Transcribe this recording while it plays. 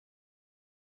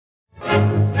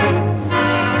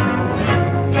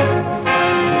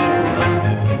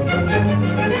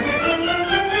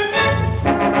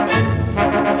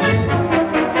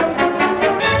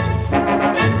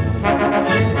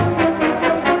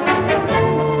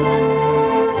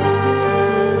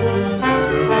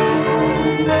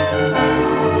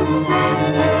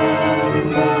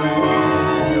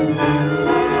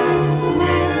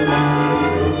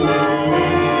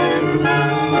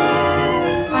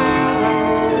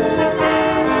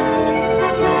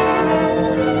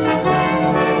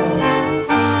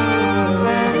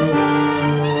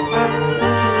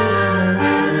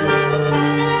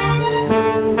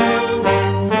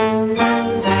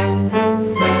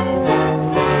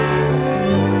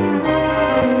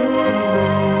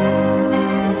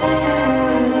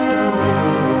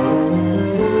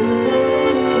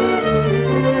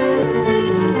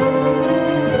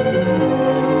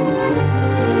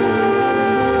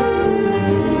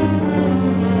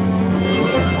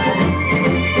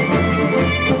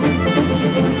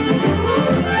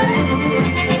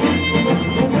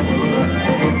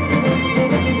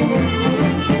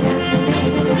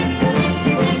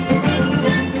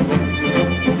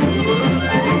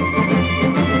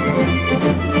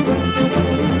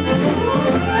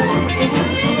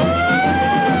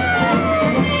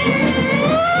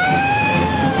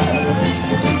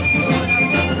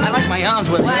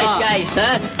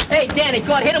huh? Hey, Danny,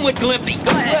 go on, hit him with Glimpy.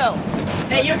 Go ahead.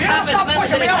 Hey, you stop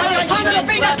pushing me. I'm telling you to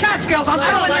beat the Catskills. I'm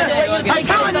telling you. I'm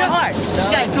telling you. This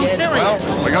guy's too serious.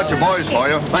 Well, we got your boys for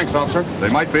you. Thanks, officer. They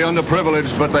might be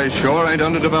underprivileged, but they sure ain't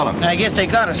underdeveloped. I guess they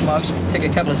got us, Muggs. Take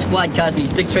a couple of squad cars and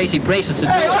these Dick Tracy bracelets and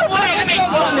Hey, do it. let me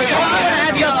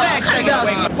Have your back,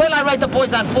 wait till I write the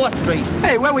boys on 4th Street.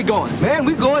 Hey, where we going? Man,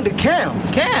 we going to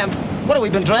camp. Camp? What, have we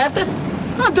been drafted?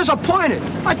 I'm disappointed.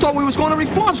 I thought we was going to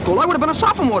reform school. I would have been a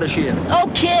sophomore this year.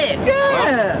 Oh, kid.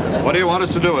 Yeah. Well, what do you want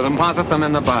us to do with them? Deposit them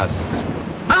in the bus.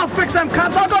 I'll fix them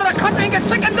cops. I'll go to the country and get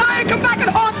sick and die and come back and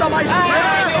haunt them, I swear.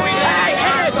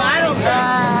 I don't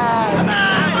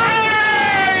know.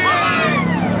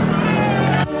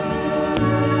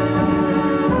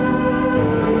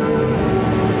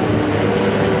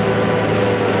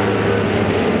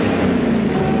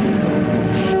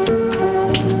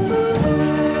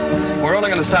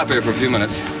 To stop here for a few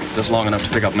minutes, just long enough to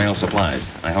pick up mail supplies.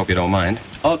 I hope you don't mind.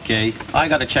 Okay. I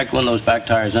got to check one of those back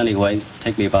tires anyway.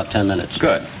 Take me about 10 minutes.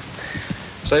 Good.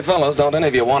 Say, fellas, don't any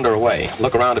of you wander away.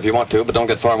 Look around if you want to, but don't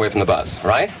get far away from the bus,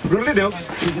 right? Roodly-doo.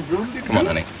 Come on,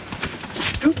 honey.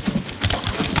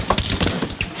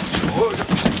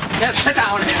 Yes, sit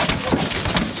down here.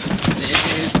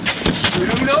 You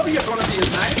know you're going to be as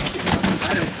nice.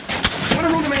 I don't. What a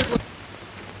room man.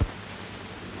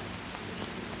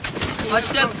 Touch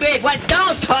the big. What?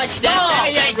 Don't touch that.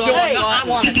 Hey, I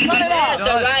want it. Run it out. That's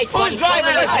the right one. Who's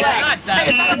driving this way?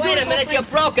 Hey, wait a minute. You're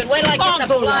broken. Wait till I get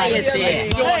the flyers here.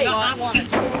 Hey, I want it.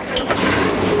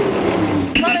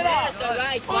 Run it out. That's the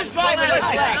right one. Who's driving this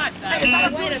way?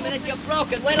 Hey, wait a minute. You're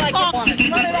broken. Wait till I get one.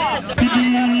 Run it out.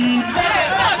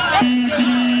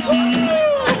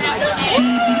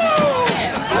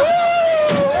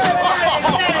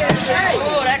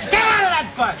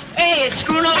 Hey, it's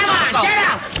screwing up. Come on, get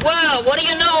out! Well, what do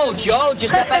you know, Joe?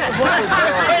 Just step back to work.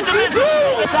 What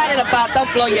you excited about?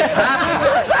 Don't blow your top.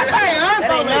 That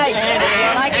ain't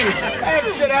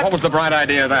nice. What was the bright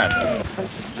idea of that?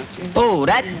 Oh,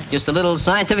 that? Just a little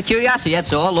scientific curiosity,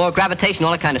 that's all. Law of gravitation,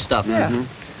 all that kind of stuff. Yeah.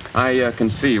 Mm-hmm. I can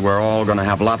see we're all going to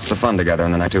have lots of fun together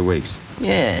in the next 2 weeks.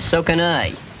 Yeah, so can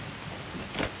I.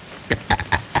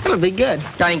 It'll be good.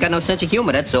 I ain't got no sense of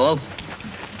humor, that's all.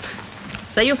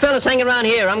 Say, you fellas hang around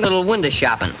here. I'm going a little window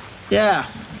shopping. Yeah.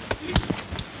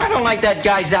 I don't like that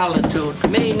guy's altitude.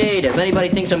 Me neither. If anybody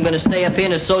thinks I'm going to stay up here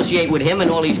and associate with him and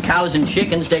all these cows and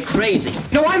chickens, they're crazy.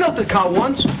 You know, I milked a cow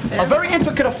once. A very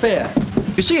intricate affair.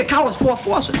 You see, a cow has 4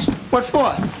 faucets. What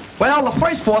for? Well, the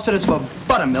first faucet is for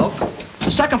buttermilk,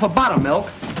 the second for buttermilk,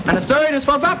 and the third is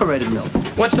for evaporated milk.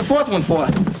 What's the 4th one for?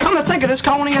 Come to think of this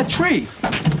cow only had 3.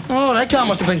 Oh, that cow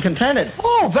must have been contented.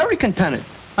 Oh, very contented.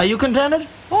 Are you contented?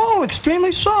 Oh,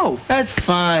 extremely so. That's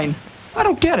fine. I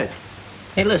don't get it.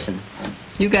 Hey, listen.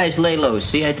 You guys lay low,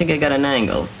 see? I think I got an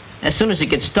angle. As soon as it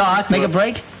gets dark... Make a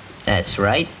break? That's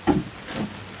right.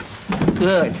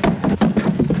 Good.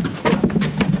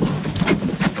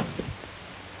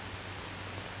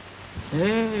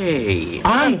 Hey,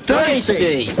 I'm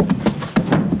thirsty.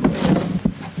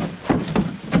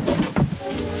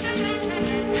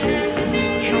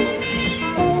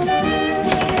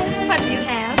 What do you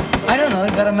have? I don't know.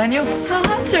 You got a menu?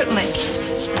 Certainly.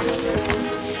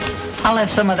 I'll have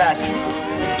some of that.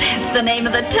 That's the name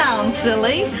of the town,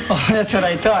 silly. Oh, that's what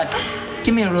I thought.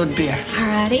 Give me a root beer. All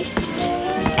righty.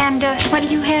 And what do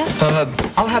you have?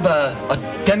 I'll have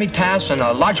a demi-tasse and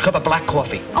a large cup of black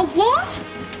coffee. A what?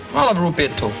 I'll have a root beer,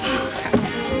 too.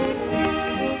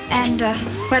 And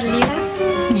what'll you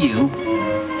have? You.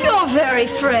 You're very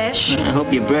fresh. I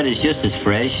hope your bread is just as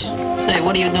fresh. Say,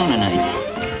 what are you doing tonight?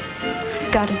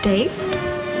 Got a date?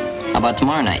 How about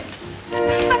tomorrow night?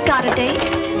 I've got a date.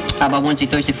 How about Wednesday,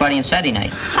 Thursday, Friday, and Saturday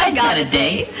night? I got a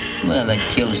date. Well, that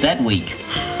kills that week.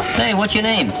 Hey, what's your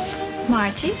name?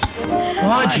 Margie.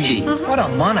 Margie. What a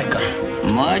moniker.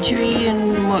 Marjorie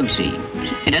and Muggsy.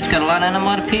 Hey, that's got a lot of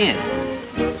onomatopoeia.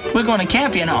 We're going to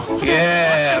camp, you know.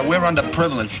 Yeah, we're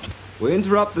underprivileged. We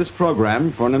interrupt this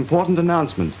program for an important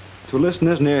announcement to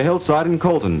listeners near Hillside and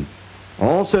Colton.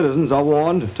 All citizens are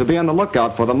warned to be on the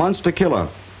lookout for the monster killer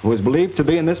who is believed to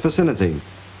be in this vicinity.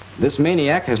 This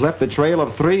maniac has left a trail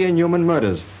of 3 inhuman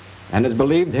murders and is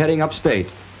believed heading upstate.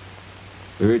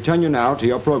 We return you now to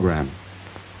your program.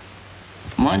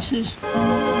 Monsters?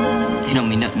 They don't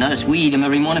mean nothing to us. We eat them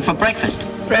every morning for breakfast.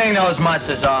 Bring those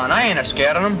monsters on. I ain't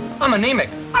scared of them. I'm anemic.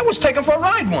 I was taken for a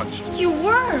ride once. You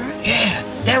were? Yeah,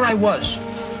 there I was.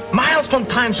 Miles from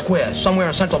Times Square, somewhere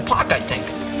in Central Park, I think.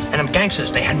 And them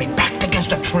gangsters, they had me backed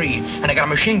against a tree, and I got a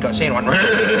machine gun saying one.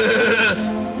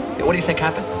 Hey, what do you think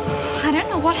happened? I don't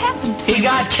know what happened. He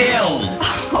got killed.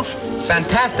 Oh.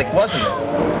 Fantastic, wasn't it?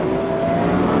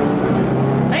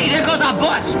 Hey, there goes our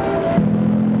bus.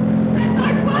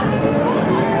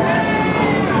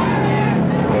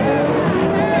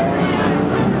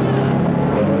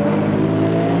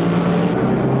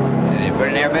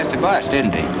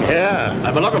 didn't he? Yeah,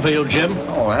 I've been looking for you, Jim.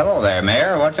 Oh, hello there,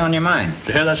 Mayor. What's on your mind? Did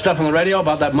you hear that stuff on the radio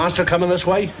about that monster coming this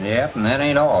way? Yep, and that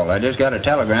ain't all. I just got a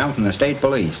telegram from the state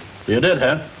police. You did,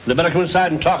 huh? They better come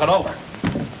inside and talk it over.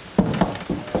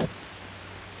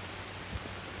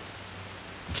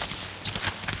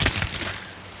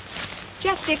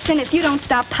 Jeff Dixon, if you don't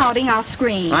stop pouting, I'll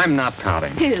scream. I'm not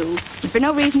pouting. Too. And for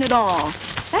no reason at all.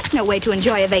 That's no way to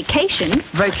enjoy a vacation.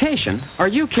 Vacation? Are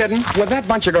you kidding? With that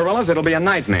bunch of gorillas, it'll be a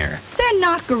nightmare. They're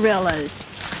not gorillas.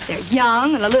 They're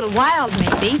young and a little wild,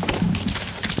 maybe.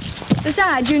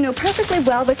 Besides, you know perfectly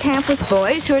well the campus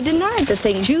boys who are denied the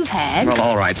things you've had. Well,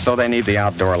 all right, so they need the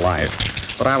outdoor life.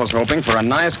 But I was hoping for a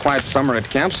nice, quiet summer at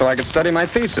camp so I could study my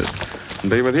thesis and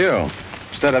be with you.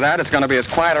 Instead of that, it's going to be as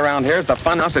quiet around here as the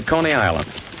funhouse at Coney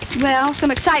Island. Well, some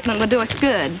excitement will do us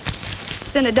good.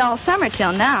 It's been a dull summer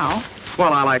till now.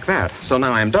 Well, I like that. So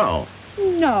now I'm dull.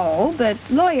 No, but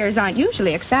lawyers aren't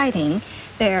usually exciting.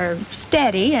 They're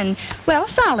steady and, well,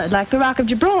 solid, like the Rock of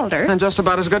Gibraltar. And just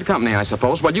about as good company, I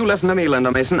suppose. Well, you listen to me,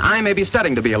 Linda Mason. I may be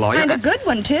studying to be a lawyer. And a good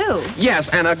one, too. Yes,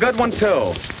 and a good one,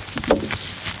 too.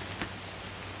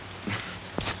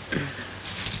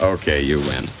 Okay, you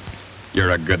win. You're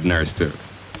a good nurse, too.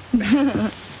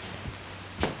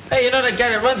 Hey, you know that guy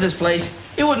that runs this place?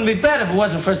 He wouldn't be bad if it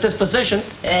wasn't for his disposition.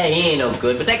 Hey, he ain't no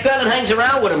good, but that girl that hangs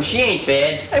around with him, she ain't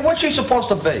bad. Hey, what's she supposed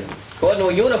to be? According to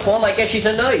a uniform, I guess she's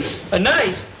a nurse. A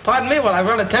nurse? Pardon me while I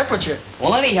run a temperature.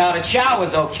 Well, anyhow, the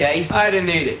shower's okay. I didn't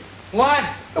eat it. What?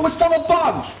 It was full of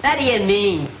bugs. How do you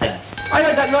mean? I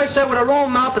heard that nurse say with her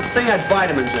own mouth that the thing had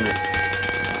vitamins in it.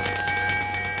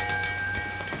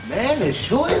 Man, it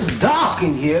sure is dark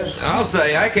in here. I'll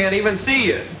say, I can't even see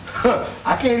you.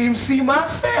 I can't even see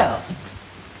myself.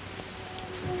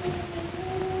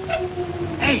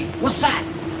 Hey, what's that?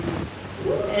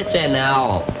 It's an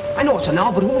owl. I know it's an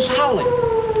owl, but who's howling?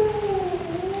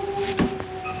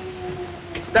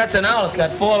 That's an owl. It's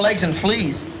got 4 legs and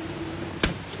fleas.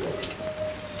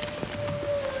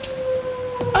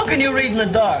 How can you read in the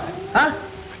dark? Huh?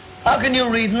 How can you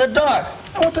read in the dark?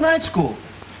 I went to night school.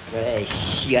 Hey,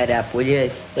 shut up, will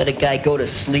you? Let a guy go to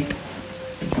sleep.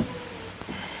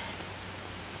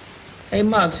 Hey,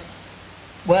 Muggs.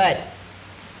 What?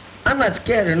 I'm not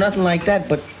scared or nothing like that,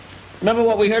 but remember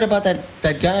what we heard about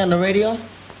that guy on the radio?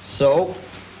 So?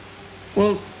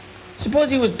 Well, suppose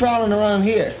he was prowling around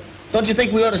here. Don't you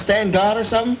think we ought to stand guard or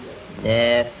something?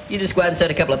 Yeah, you just go out and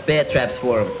set a couple of bear traps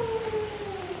for him.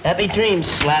 Happy dreams,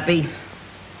 Slappy.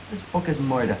 This book is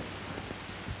murder.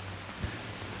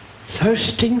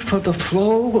 Thirsting for the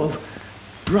flow of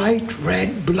bright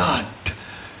red blood.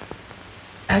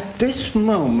 At this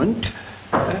moment...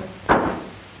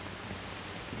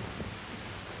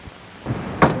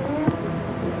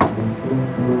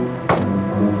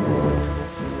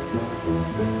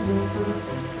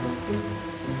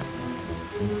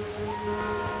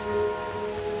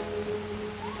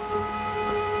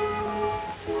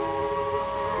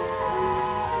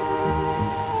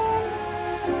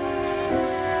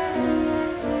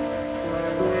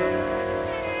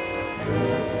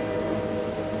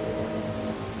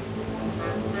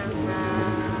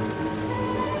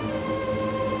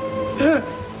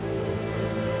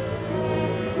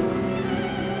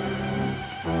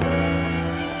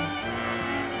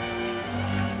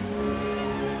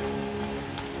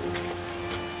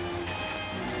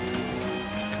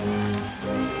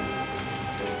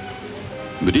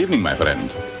 Good evening, my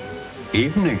friend.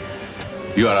 Evening.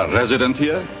 You are a resident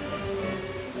here?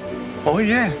 Oh,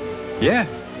 yeah. Yeah.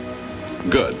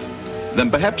 Good. Then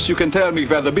perhaps you can tell me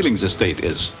where the Billings estate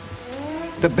is.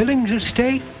 The Billings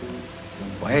estate?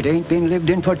 Why, it ain't been lived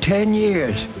in for 10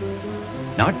 years.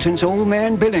 Not since old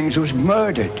man Billings was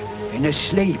murdered in his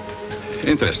sleep.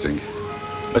 Interesting.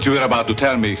 But you were about to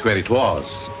tell me where it was.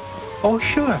 Oh,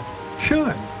 sure.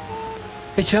 Sure.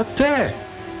 It's up there,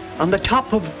 on the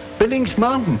top of Billings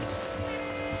Mountain.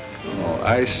 Oh,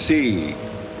 I see.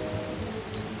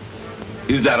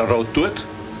 Is there a road to it?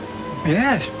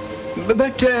 Yes.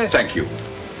 But, Thank you.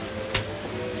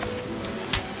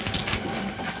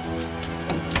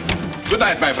 Good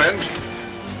night, my friend.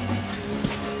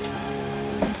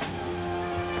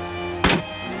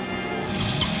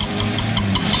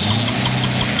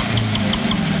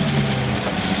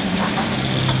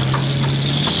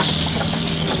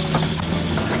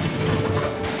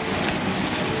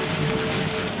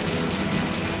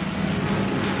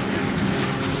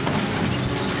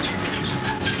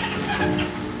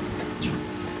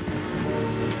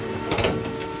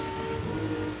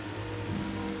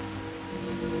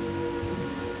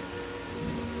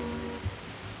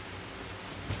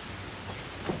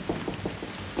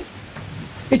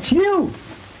 it's you.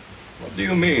 What do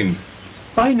you mean?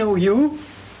 I know you.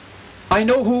 I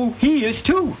know who he is,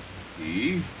 too.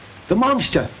 He? The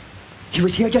monster. He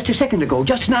was here just a second ago,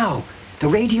 just now. The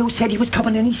radio said he was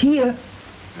coming and he's here.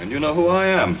 And you know who I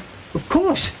am? Of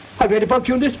course. I read about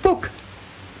you in this book.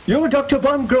 You're Dr.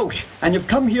 Von Grosch, and you've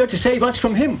come here to save us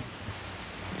from him.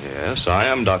 Yes, I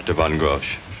am Dr. Von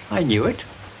Grosch. I knew it.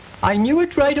 I knew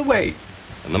it right away.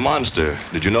 And the monster,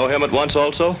 did you know him at once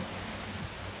also?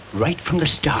 Right from the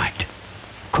start.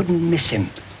 Couldn't miss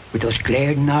him, with those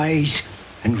glaring eyes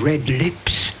and red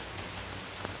lips.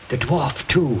 The dwarf,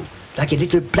 too, like a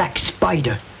little black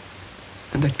spider.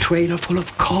 And the trailer full of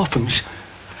coffins.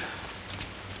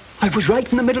 I was right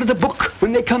in the middle of the book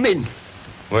when they come in.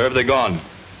 Where have they gone?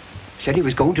 Said he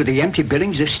was going to the empty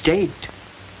Billings estate.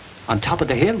 On top of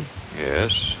the hill.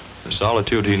 Yes, the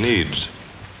solitude he needs.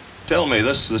 Tell me,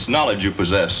 this knowledge you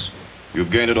possess, you've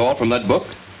gained it all from that book?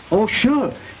 Oh,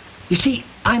 sure. You see,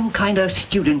 I'm kind of a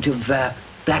student of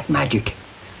black magic.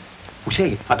 Oh,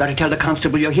 say, I better tell the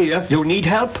constable you're here. You'll need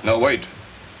help? No, wait.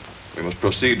 We must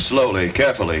proceed slowly,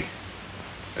 carefully.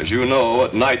 As you know,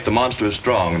 at night the monster is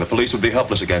strong, and the police would be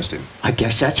helpless against him. I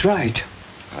guess that's right.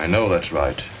 I know that's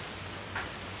right.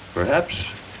 Perhaps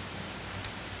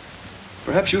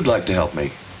you'd like to help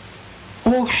me.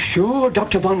 Oh, sure,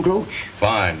 Dr. Von Grosch.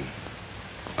 Fine.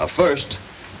 Now, first,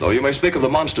 though you may speak of the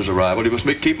monster's arrival, you must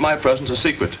keep my presence a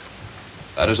secret.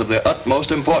 That is of the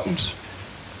utmost importance.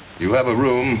 You have a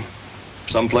room,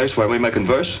 someplace where we may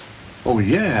converse? Oh,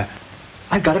 yeah.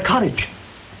 I've got a cottage.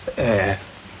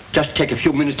 Just take a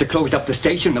few minutes to close up the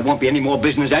station. There won't be any more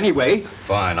business anyway.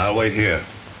 Fine, I'll wait here.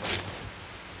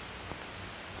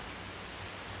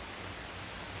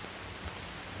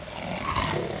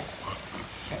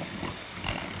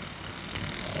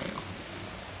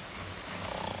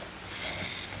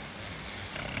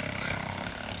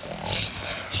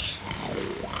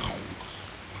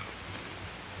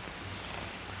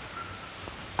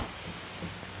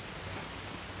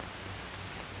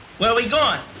 Where are we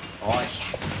going? Oh,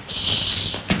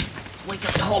 shh. Wake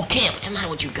up the whole camp. What's the matter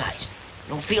with you guys? I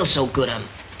don't feel so good.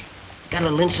 Got a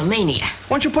little insomnia.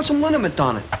 Why don't you put some liniment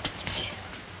on it?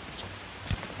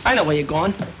 I know where you're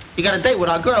going. You got a date with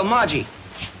our girl, Margie.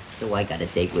 So I got a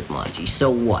date with Margie. So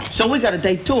what? So we got a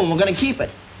date, too, and we're going to keep it.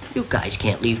 You guys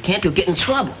can't leave camp. You'll get in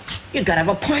trouble. You got to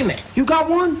have a permit. You got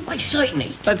one? Why,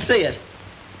 certainly. Let's see it.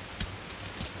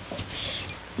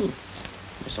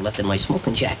 Must have left it in my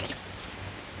smoking jacket.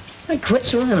 Hey, quit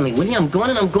surrounding me, will you? I'm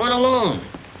going alone.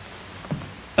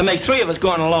 That makes three of us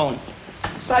going alone.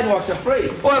 Sidewalks are free.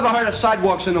 Who ever heard of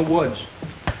sidewalks in the woods?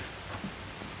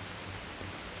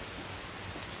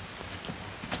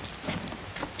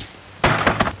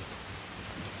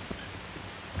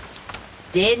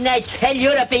 Didn't I tell you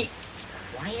to be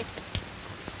quiet?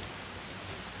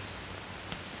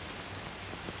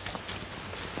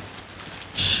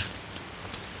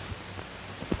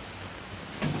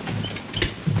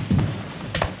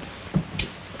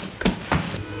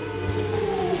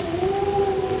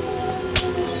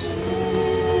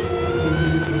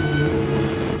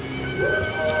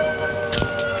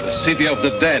 City of the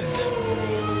dead.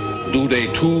 Do they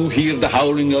too hear the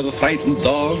howling of the frightened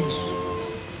dogs?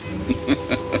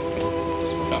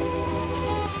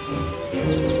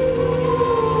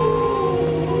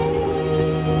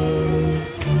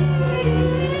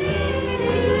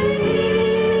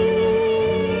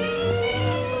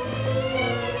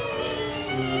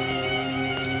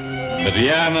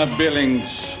 Mariana Billings.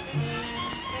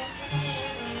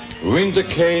 Winter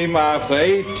came after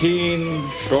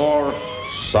 18 short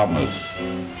summers.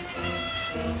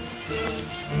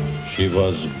 She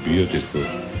was beautiful.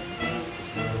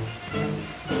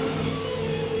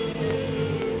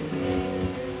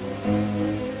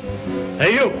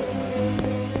 Hey, you!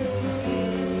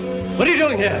 What are you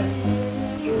doing here?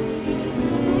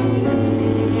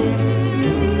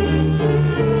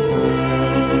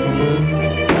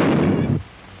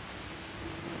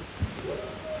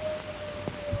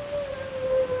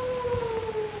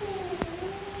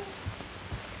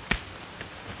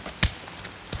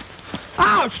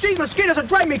 Ouch! These mosquitoes are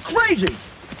driving me crazy.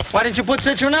 Why didn't you put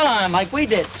citronella on like we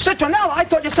did? Citronella? I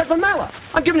thought you said vanilla.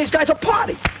 I'm giving these guys a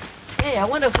party. Hey, I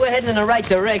wonder if we're heading in the right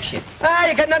direction. Ah,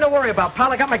 you got nothing to worry about,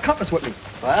 pal. I got my compass with me.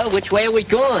 Well, which way are we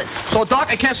going? So dark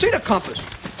I can't see the compass.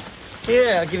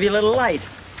 Here, I'll give you a little light.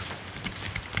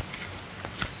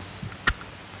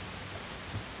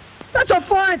 That's a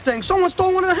fine thing. Someone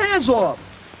stole one of the hands off.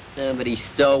 Somebody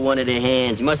stole one of the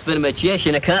hands. You must have been a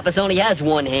magician. A compass only has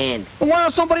one hand. Well, why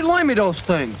don't somebody loan me those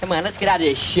things? Come on, let's get out of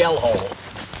this shell hole.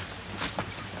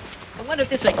 I wonder if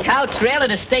this is a cow trail or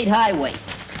the state highway.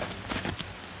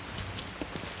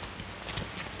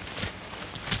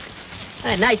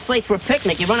 A nice place for a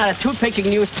picnic. You run out of toothpicks, you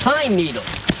can use pine needles.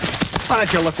 Why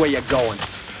don't you look where you're going?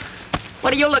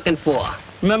 What are you looking for?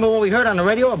 Remember what we heard on the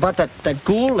radio about that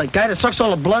ghoul, that guy that sucks all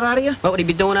the blood out of you? What would he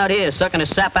be doing out here, sucking the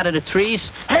sap out of the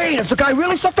trees? Hey, does the guy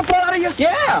really suck the blood out of you?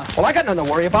 Yeah. Well, I got nothing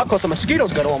to worry about because the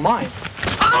mosquitoes got all mine.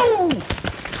 Ow!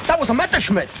 That was a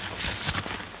Messerschmitt.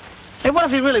 Hey, what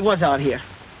if he really was out here?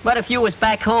 What if you was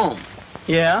back home?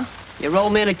 Yeah? Your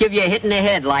old man would give you a hit in the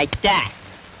head like that.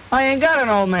 I ain't got an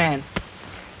old man.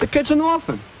 The kid's an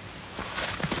orphan.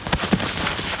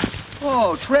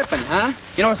 Oh, tripping, huh?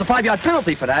 You know, it's a 5-yard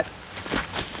penalty for that.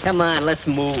 Come on, let's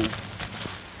move.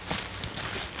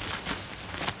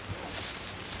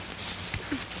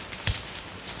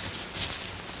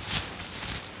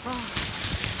 Oh,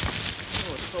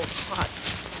 it's so hot.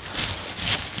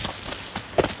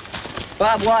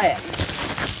 Bob Wyatt,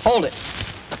 hold it.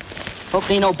 Hope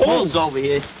there ain't no bulls over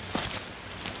here.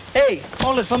 Hey,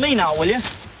 hold it for me now, will you?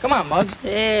 Come on, Muggs.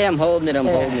 Yeah, I'm holding it,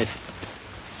 holding it.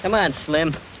 Come on,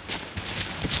 Slim.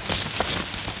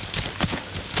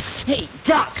 Hey,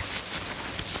 Doc!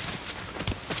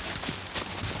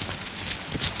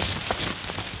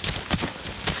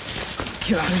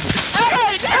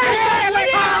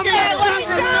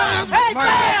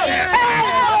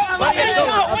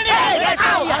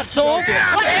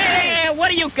 What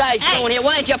are you guys doing here?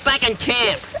 Why aren't you back in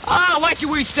camp? Oh, why should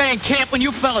we stay in camp when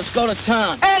you fellas go to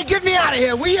town? Hey, get me out of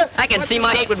here, will you? I can see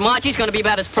my date with Marchie's going to be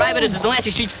about as private as the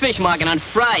Delancey Street fish market on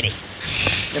Friday.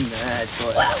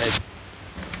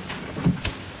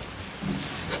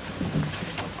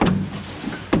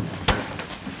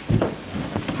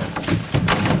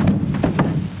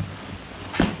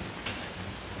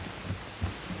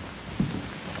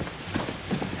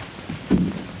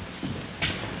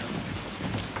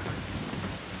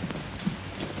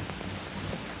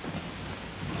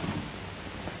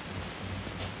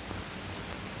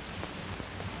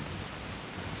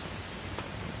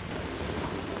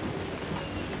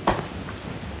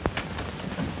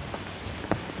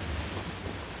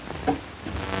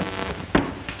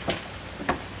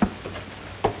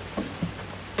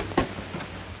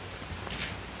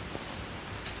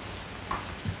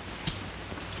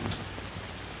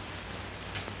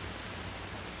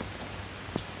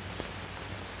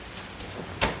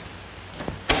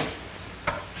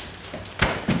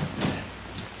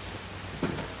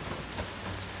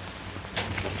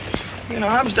 You know,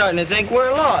 I'm starting to think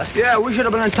we're lost. Yeah, we should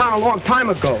have been in town a long time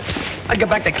ago. I'd get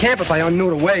back to camp if I knew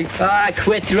the way. Ah,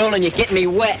 quit drooling. You're getting me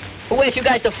wet. Who asked you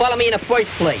guys to follow me in the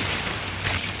first place?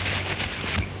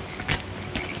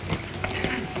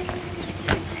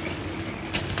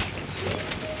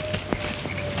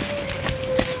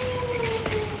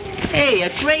 Hey, a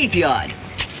graveyard.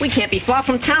 We can't be far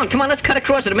from town. Come on, let's cut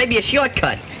across it. It may be a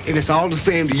shortcut. If it's all the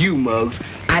same to you, Muggs,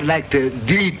 I'd like to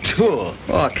detour.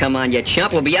 Oh, come on, you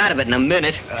chump. We'll be out of it in a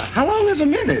minute. How long is a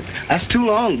minute? That's too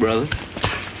long, brother.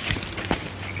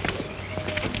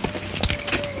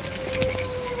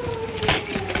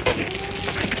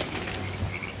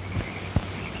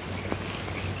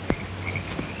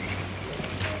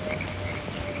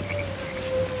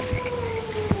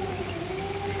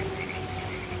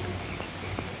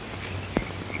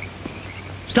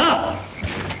 Stop!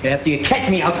 After you catch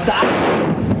me, I'll stop.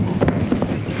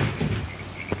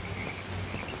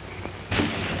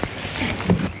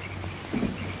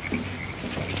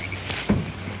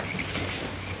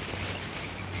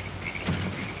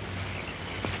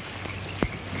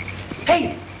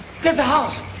 Hey, there's a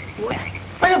house. Where?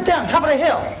 Right up down, top of the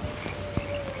hill.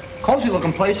 Cozy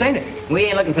looking place, ain't it? We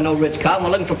ain't looking for no Ritz-Carlton.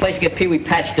 We're looking for a place to get Pee-wee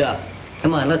patched up.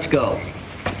 Come on, let's go.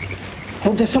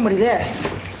 Oh, there's somebody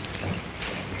there.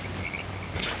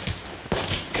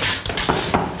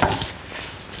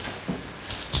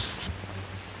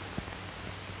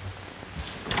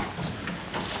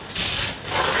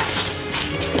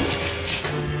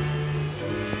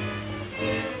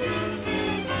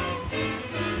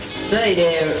 Say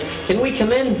there, can we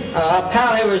come in? Our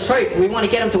pal here is hurt. We want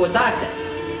to get him to a doctor.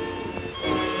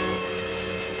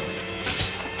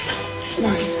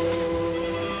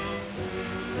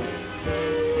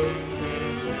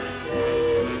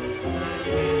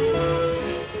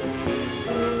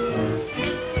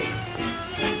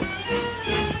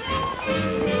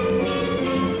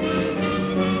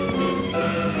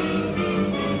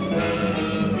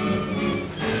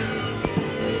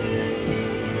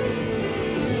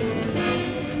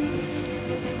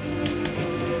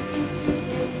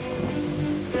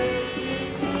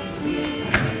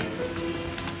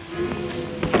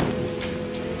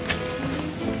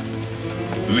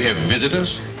 We have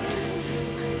visitors?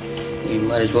 You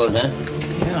might as well, huh?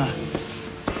 Yeah.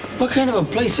 What kind of a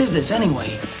place is this,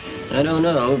 anyway? I don't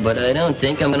know, but I don't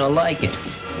think I'm gonna like it.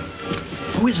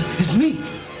 Who is it? It's me.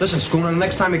 Listen, Schooner, the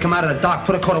next time you come out of the dock,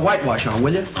 put a coat of whitewash on,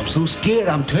 will you? I'm so scared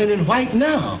I'm turning white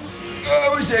now.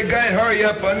 I wish that guy hurry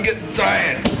up. I'm getting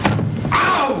tired.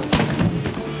 Ow!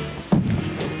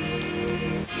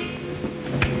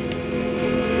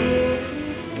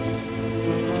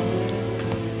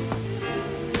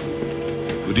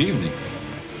 Good evening.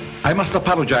 I must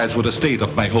apologize for the state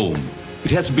of my home. It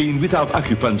has been without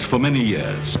occupants for many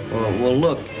years. Well,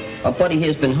 look, our buddy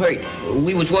here's been hurt.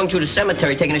 We was going through the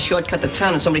cemetery taking a shortcut to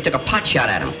town and somebody took a pot shot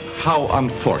at him. How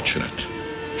unfortunate.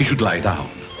 He should lie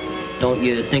down. Don't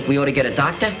you think we ought to get a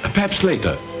doctor? Perhaps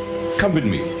later. Come with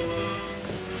me.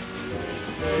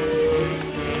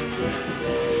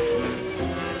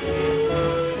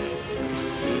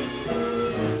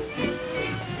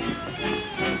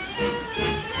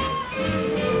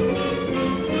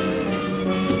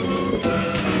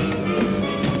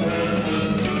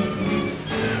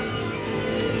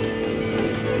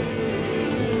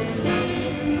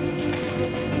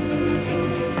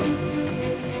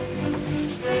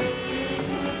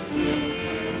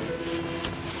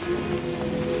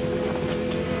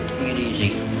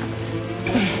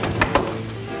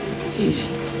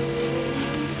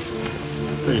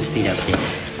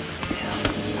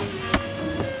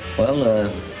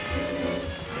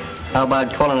 How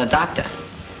about calling a doctor?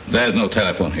 There's no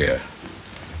telephone here.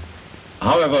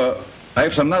 However, I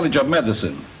have some knowledge of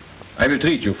medicine. I will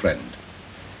treat you, friend.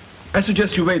 I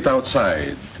suggest you wait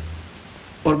outside,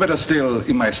 or better still,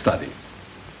 in my study.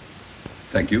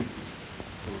 Thank you.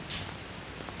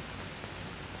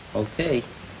 Okay.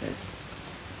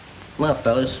 Come on,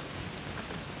 fellas.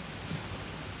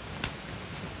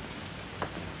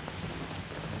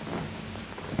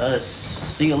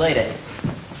 See you later.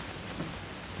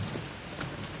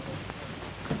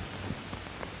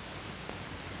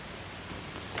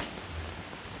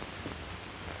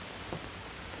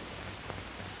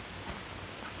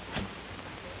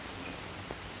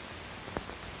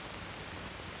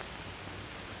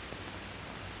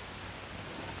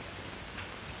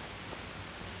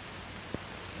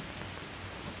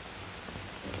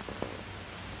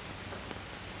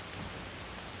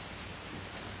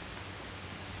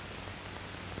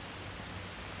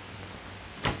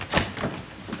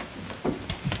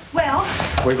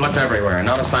 We've looked everywhere,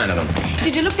 not a sign of them.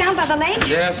 Did you look down by the lake?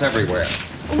 Yes, everywhere.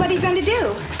 What are you going to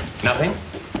do? Nothing?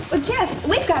 Well, Jeff,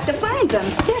 we've got to find them.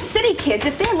 They're city kids.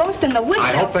 If they're lost in the woods...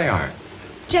 I hope they are.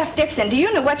 Jeff Dixon, do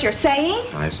you know what you're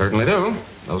saying? I certainly do.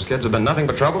 Those kids have been nothing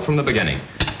but trouble from the beginning.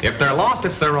 If they're lost,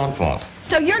 it's their own fault.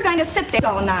 So you're going to sit there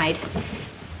all night?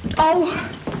 Oh.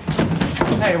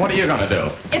 Hey, what are you going to do?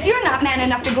 If you're not man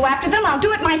enough to go after them, I'll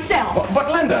do it myself. But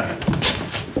Linda...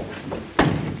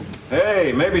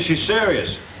 Hey, maybe she's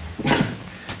serious.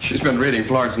 She's been reading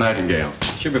Florence Nightingale.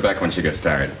 She'll be back when she gets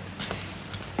tired.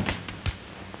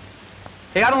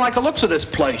 Hey, I don't like the looks of this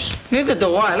place. Neither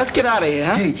do I. Let's get out of here,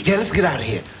 huh? Hey, yeah, let's get out of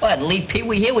here. What, leave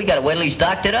Pee-wee here? We gotta wait till he's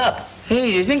doctored up. Hey,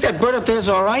 you think that bird up there's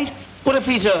all right? What if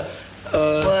he's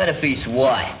What if he's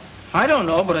what? I don't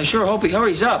know, but I sure hope he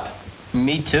hurries up.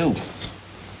 Me too.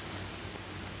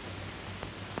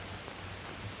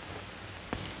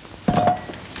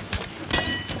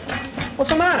 What's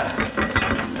the matter?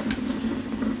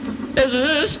 There's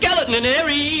a skeleton in there.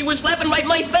 He was laughing right in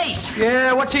my face.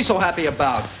 Yeah, what's he so happy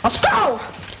about? A skull!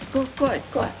 Good. Good,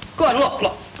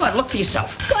 look. Good, look for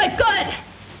yourself. Good.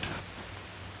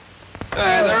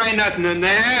 There ain't nothing in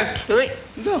there. Do it.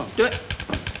 No, do it.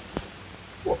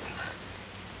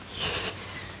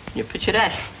 You picture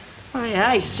that?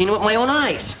 I seen it with my own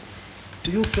eyes. Do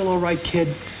you feel all right,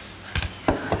 kid?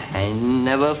 I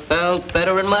never felt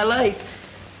better in my life.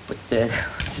 But,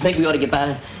 I think we ought to get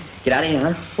out of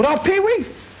here, huh? Without Pee-wee?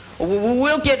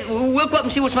 We'll go up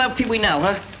and see what's wrong with Pee-wee now,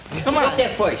 huh? Come on. Up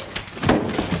there first.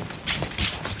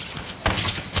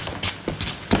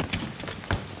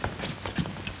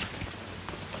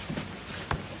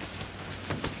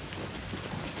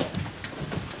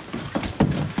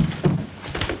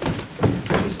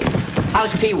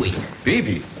 How's Pee-wee?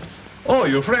 Pee-wee? Oh,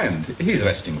 your friend. He's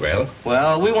resting well.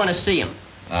 Well, we want to see him.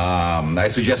 I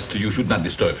suggest you should not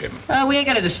disturb him. We ain't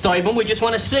gonna disturb him. We just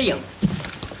want to see him.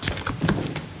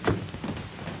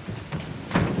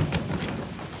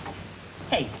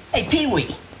 Hey,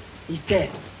 Pee-wee. He's dead.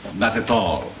 Not at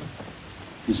all.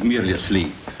 He's merely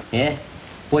asleep. Yeah?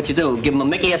 What'd you do? Give him a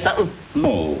Mickey or something?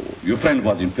 No. Your friend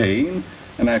was in pain,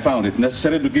 and I found it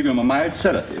necessary to give him a mild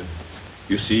sedative.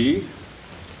 You see,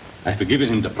 I've given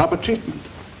him the proper treatment.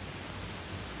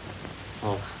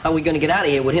 Oh, how are we gonna get out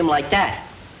of here with him like that?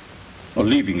 Well,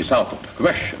 leaving is out of the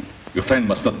question. Your friend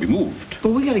must not be moved. But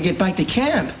we gotta get back to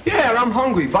camp. Yeah, I'm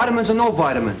hungry. Vitamins or no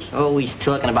vitamins. Oh, he's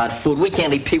talking about food. We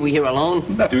can't leave Pee-wee here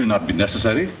alone. That will not be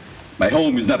necessary. My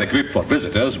home is not equipped for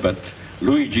visitors, but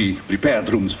Luigi prepared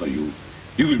rooms for you.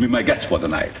 You will be my guest for the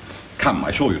night. Come,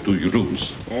 I show you to your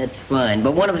rooms. That's fine,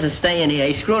 but one of us is staying here.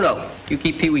 Hey, Scruto, you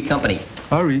keep Pee-wee company.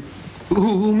 Hurry.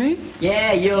 Who, me?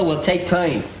 Yeah, you. We'll take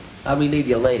turns. I'll relieve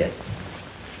you later.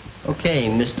 Okay,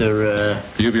 Mr.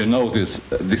 You will notice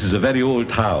this is a very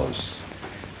old house.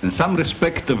 In some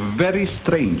respect, a very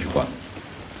strange one.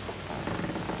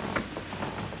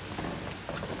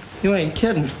 You ain't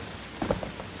kidding.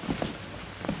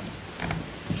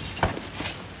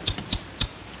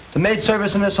 The maid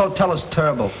service in this hotel is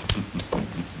terrible.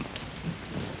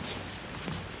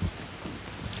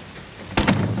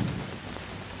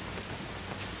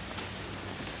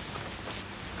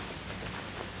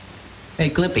 Hey,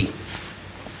 Clippy,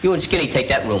 you and Skinny take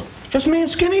that room. Just me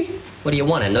and Skinny? What do you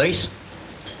want, a nurse?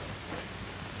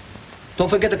 Don't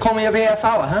forget to call me every half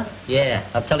hour, huh? Yeah,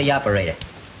 I'll tell the operator.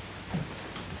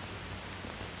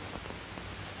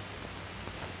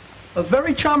 A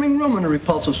very charming room in a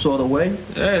repulsive sort of way.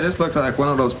 Hey, this looks like one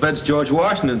of those beds George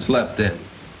Washington slept in.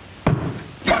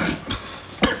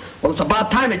 Well, it's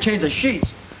about time to change the sheets.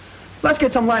 Let's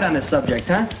get some light on this subject,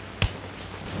 huh?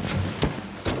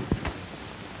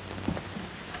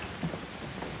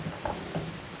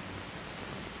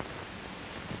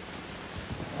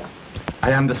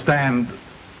 I understand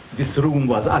this room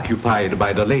was occupied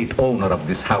by the late owner of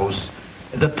this house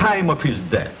at the time of his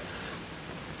death.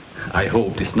 I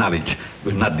hope this knowledge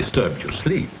will not disturb your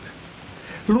sleep.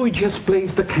 Luigi has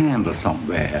placed a candle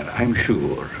somewhere, I'm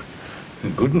sure.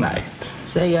 Good night.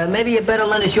 Say, maybe you better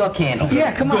lend us your candle.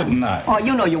 Yeah, come on. Good night. Oh,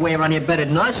 you know your way around here better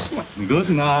than us.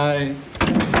 Good night.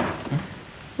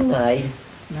 Good night.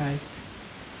 Night.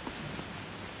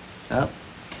 Oh,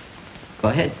 go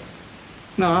ahead.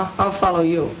 No, I'll follow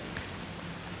you.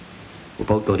 We'll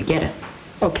both go together.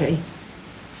 Okay.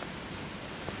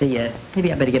 Hey,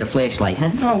 maybe I better get a flashlight,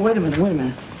 huh? Oh, wait a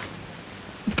minute.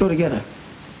 Let's go together.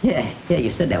 Yeah,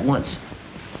 you said that once.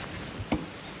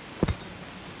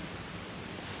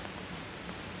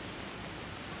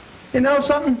 You know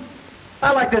something?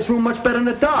 I like this room much better in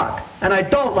the dark. And I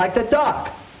don't like the dark.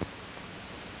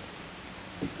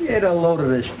 Get a load of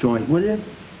this joint, will you?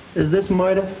 Is this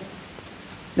murder?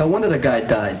 No wonder the guy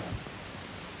died.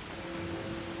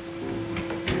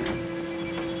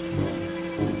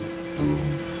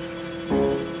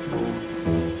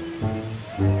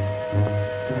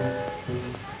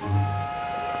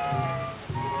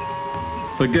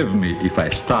 Forgive me if I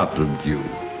startled you.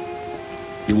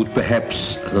 You would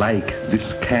perhaps like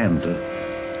this candle.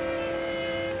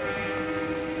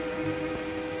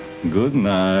 Good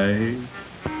night.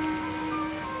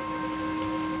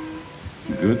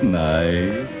 Good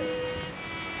night.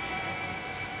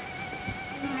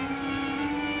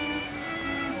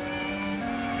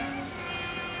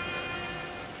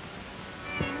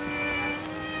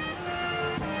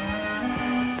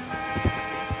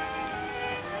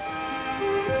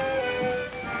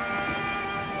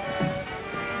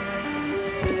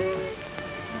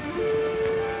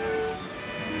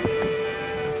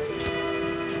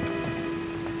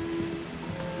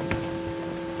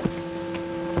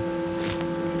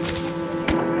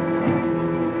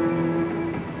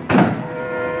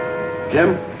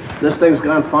 Jim, this thing's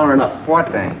gone far enough.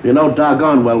 What thing? You know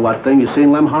doggone well what thing. You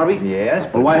seen Lem Harvey?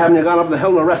 Yes. Well, why haven't you gone up the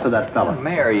hill and arrested that fella?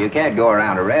 Mayor, you can't go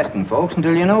around arresting folks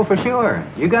until you know for sure.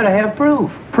 You gotta have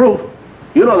proof. Proof?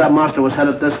 You know that monster was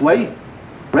headed this way.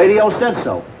 Radio said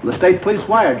so. The state police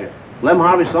wired you. Lem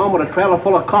Harvey saw him with a trailer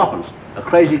full of coffins. A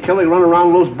crazy killer running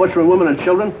around loose butchering women and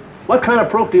children. What kind of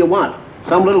proof do you want?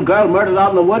 Some little girl murdered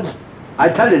out in the woods? I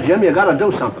tell you, Jim, you gotta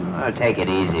do something. Oh, take it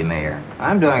easy, Mayor.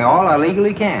 I'm doing all I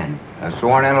legally can. I've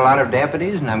sworn in a lot of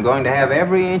deputies, and I'm going to have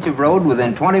every inch of road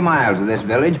within 20 miles of this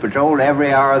village patrolled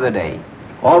every hour of the day.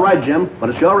 All right, Jim, but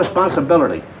it's your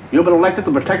responsibility. You've been elected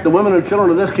to protect the women and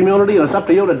children of this community, and it's up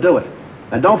to you to do it.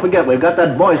 And don't forget, we've got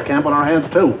that boys' camp on our hands,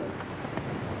 too.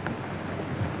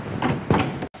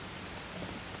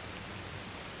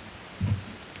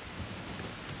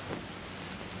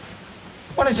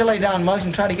 Why don't you lay down, Muggs,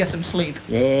 and try to get some sleep?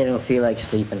 Yeah, I don't feel like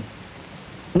sleeping.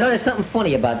 You know, there's something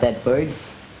funny about that bird.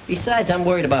 Besides, I'm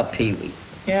worried about Pee-wee.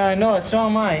 Yeah, I know it. So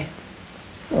am I.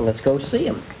 Well, let's go see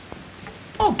him.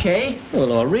 Okay.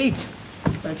 Well, all right.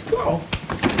 Let's go.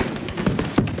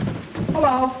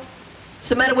 Hello. What's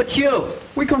the matter with you?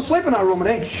 We can sleep in our room. It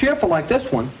ain't cheerful like this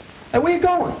one. Hey, where you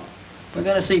going? We're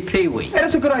gonna see Pee-wee. Hey,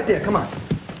 that's a good idea. Come on.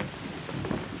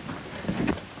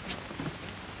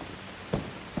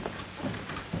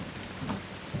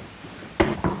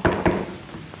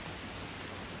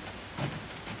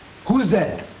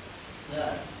 that?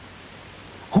 Us.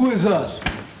 Who is us?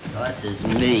 Us is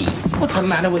me. What's the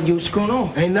matter with you,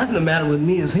 Schooner? Ain't nothing the matter with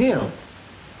me, it's him.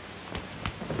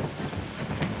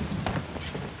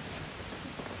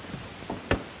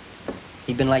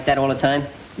 He been like that all the time?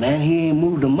 Man, he ain't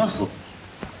moved a muscle.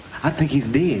 I think he's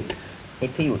dead. Hey,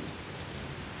 Pee-wee.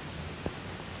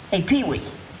 Hey, Pee-wee.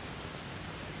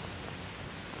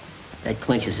 That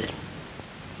clinches it.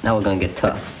 Now we're gonna get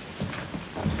tough.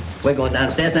 We're going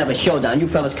downstairs and have a showdown. You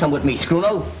fellas come with me.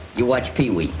 Scruno, you watch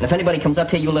Pee-wee. And if anybody comes up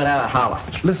here, you let out a holler.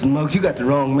 Listen, Muggs, you got the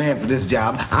wrong man for this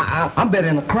job. I'm better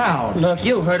in the crowd. Look,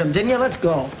 you heard him, didn't you? Let's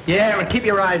go. Yeah, and keep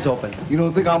your eyes open. You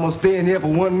don't think I'm gonna stay in here for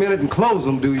 1 minute and close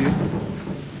them, do you?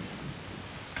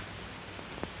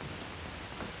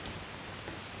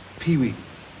 Pee-wee.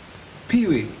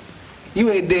 Pee-wee, you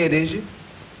ain't dead, is you?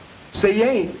 Say you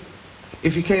ain't.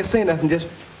 If you can't say nothing, just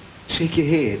shake your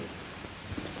head.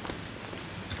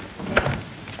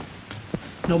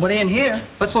 Nobody in here.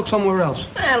 Let's look somewhere else.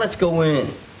 Ah, let's go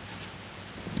in.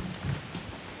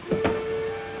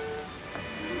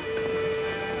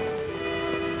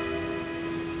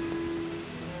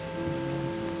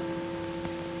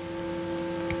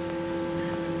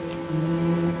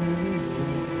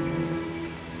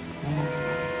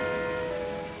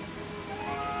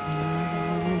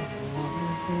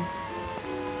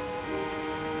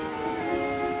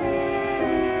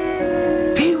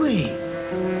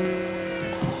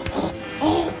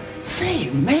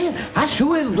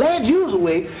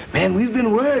 Man, we've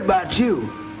been worried about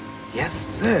you. Yes,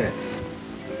 sir.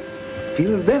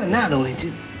 Feeling better now, don't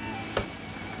you?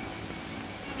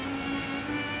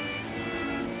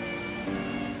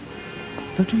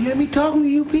 Don't you hear me talking to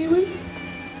you, Pee-wee?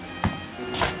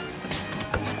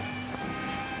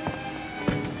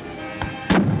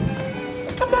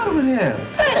 What's the matter with him?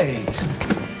 Hey!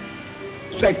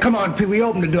 Say, come on, Pee-wee,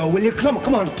 open the door, will you? Come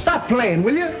on, stop playing,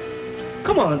 will you?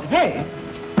 Come on, hey!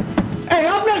 Hey,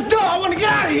 open this door! I want to get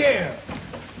out of here!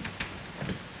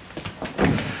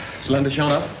 Has Linda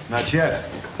shown up? Not yet.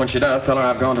 When she does, tell her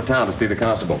I've gone to town to see the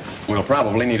constable. We'll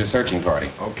probably need a searching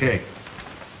party. Okay.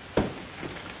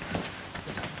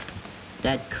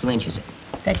 That clinches it.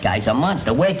 That guy's a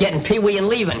monster. We're getting Pee-wee and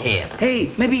leaving here.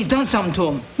 Hey, maybe he's done something to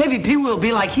him. Maybe Pee-wee will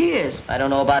be like he is. I don't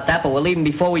know about that, but we're leaving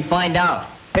before we find out.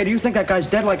 Hey, do you think that guy's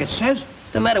dead like it says?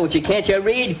 What's the matter with you? Can't you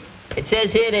read? It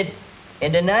says here that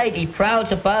in the night he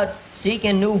prowls about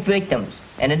seeking new victims.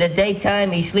 And in the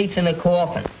daytime, he sleeps in a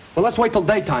coffin. Well, let's wait till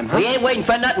daytime, huh? We ain't waiting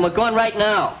for nothing. We're going right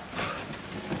now.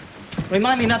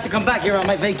 Remind me not to come back here on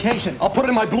my vacation. I'll put it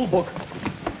in my blue book.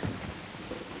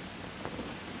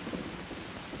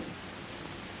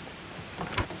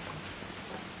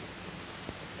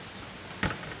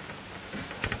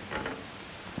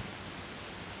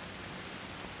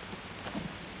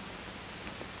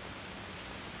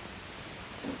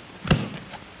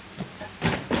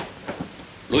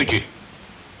 Luigi,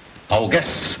 our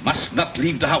guests must not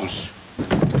leave the house.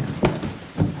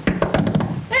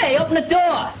 Hey, open the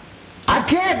door. I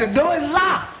can't. The door is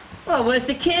locked. Well, where's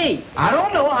the key? I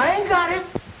don't know. I ain't got it.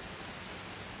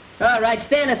 All right,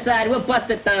 stand aside. We'll bust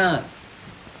it down.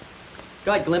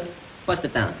 Go ahead, Glimp. Bust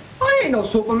it down. I ain't no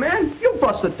Superman. You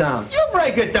bust it down. You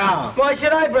break it down. Why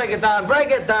should I break it down? Break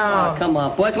it down. Oh, come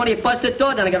on, boys. Why don't you bust the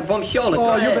door down? I got a bum shoulder.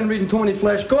 Oh, you've been reading too many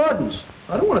Flash Gordons.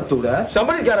 I don't want to do that.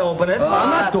 Somebody's got to open it. Oh, I'm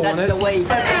not doing that's it. The way.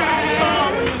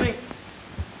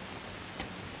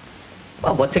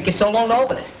 Well, what took you so long to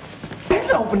open it? It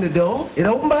didn't open the door. It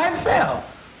opened by itself.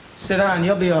 Sit down.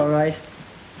 You'll be all right.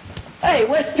 Hey,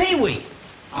 where's Pee-wee?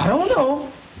 I don't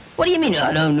know. What do you mean,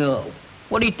 I don't know?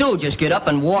 What do you do, just get up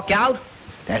and walk out?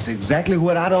 That's exactly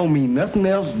what I don't mean. Nothing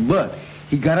else but.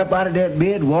 He got up out of that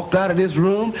bed, walked out of this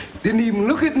room, didn't even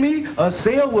look at me or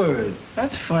say a word.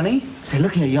 That's funny. Say,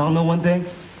 look here, y'all know one thing?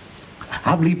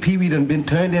 I believe Pee-wee done been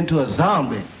turned into a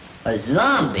zombie. A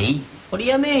zombie? What do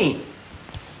you mean?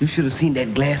 You should have seen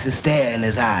that glassy stare in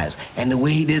his eyes and the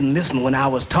way he didn't listen when I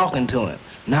was talking to him.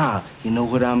 Now, you know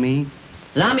what I mean?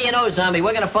 Zombie or no zombie,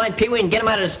 we're gonna find Pee-wee and get him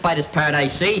out of the spider's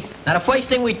paradise, see? Now, the first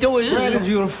thing we do is... Where is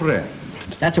your friend?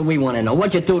 That's what we want to know.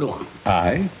 What'd you do to him?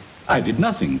 I did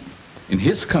nothing. In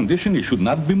his condition, he should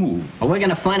not be moved. Well, we're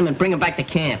gonna find him and bring him back to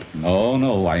camp.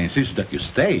 No, I insist that you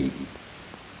stay.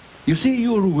 You see,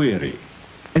 you're weary,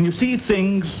 and you see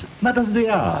things not as they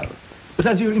are, but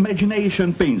as your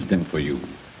imagination paints them for you.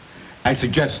 I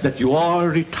suggest that you all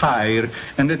retire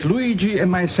and that Luigi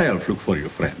and myself look for your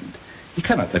friend. He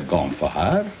cannot have gone for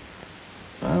her.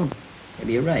 Well,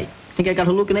 maybe you're right. I think I got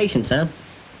hallucinations, huh?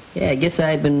 Yeah, I guess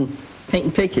I've been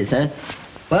painting pictures, huh?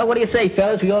 Well, what do you say,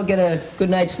 fellas? We all get a good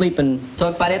night's sleep and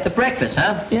talk about it after breakfast,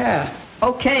 huh? Yeah.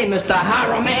 Okay, Mr.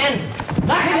 Horror Man.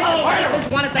 Lock him up. I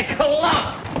just wanted to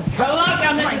club.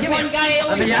 I'm this one guy.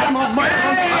 Let me get him off my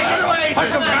Hey,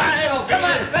 come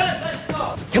on, fellas, let's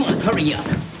go. Come on, hurry up.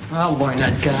 I'll warn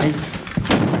that guy.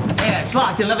 Yeah, it's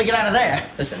locked. He'll never get out of there.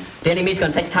 Listen, Danny Me's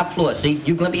gonna take top floor, see?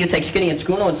 You, Glimpy, you take Skinny and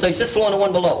Schooner and search this floor and the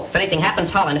one below. If anything happens,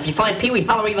 holler. And if you find Pee-wee,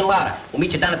 holler even louder. We'll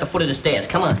meet you down at the foot of the stairs.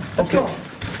 Come on. Let's go.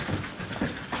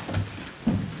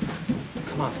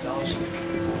 Come on, fellas.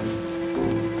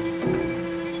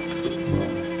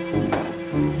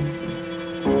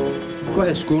 Go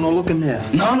ahead, Schooner. Look in there.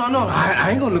 No.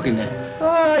 I ain't gonna look in there.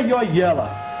 Ah, you're yellow.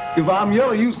 If I'm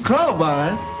yellow, you's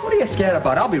colorblind. What are you scared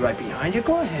about? I'll be right behind you.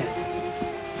 Go ahead.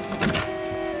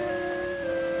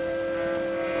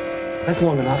 That's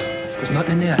long enough. There's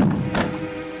nothing in there.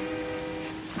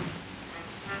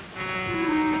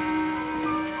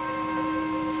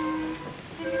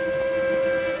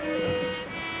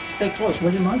 Stay close,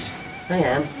 will you, Monks? I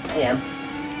am.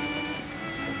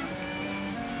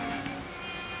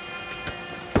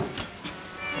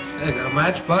 Hey, got a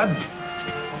match, bud?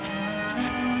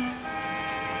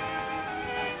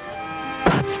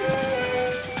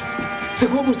 Say,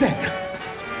 what was that?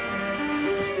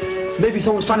 Maybe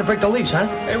someone's trying to break the leaves, huh?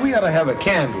 Hey, we ought to have a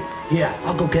candle. Yeah,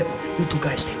 I'll go get one. You two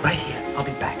guys stay right here. I'll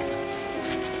be back.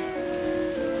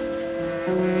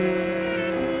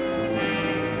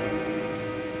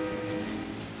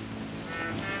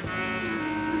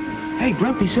 Hey,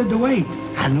 Grumpy said to wait.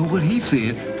 I know what he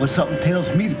said, but something tells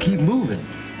me to keep moving.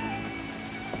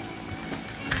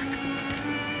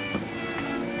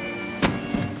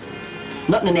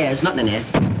 Nothing in there. There's nothing in there.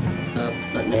 No,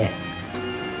 nothing there.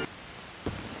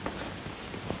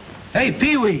 Hey,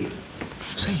 Pee-wee.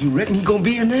 Say, you reckon he gonna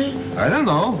be in there? I don't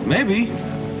know. Maybe.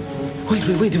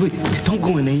 Wait. Don't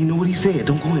go in there. You know what he said.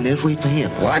 Don't go in there. Let's wait for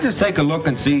him. Well, I just take a look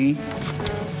and see.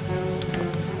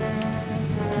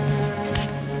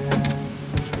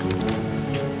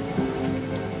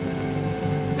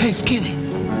 Hey, Skinny.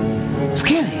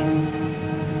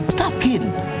 Stop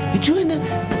kidding. Did you in there?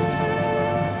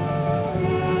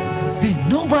 Ain't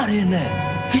nobody in there.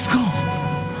 He's gone.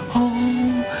 Oh,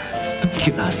 let me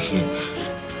get out of here.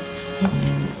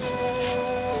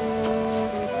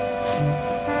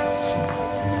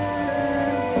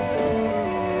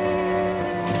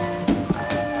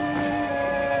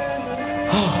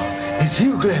 Oh, it's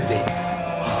you, Glimpy.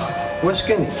 Where's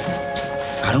Skinny?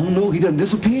 I don't know. He done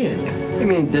disappeared. What do you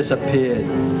mean disappeared?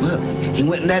 Well, he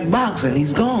went in that box and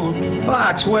he's gone.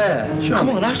 Box where? Come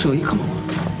on, I'll show you. Come on.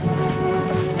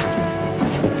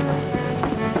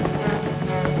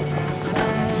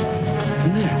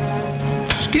 In there.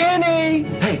 Skinny!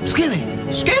 Hey, Skinny!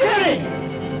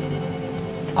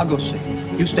 I'll go see.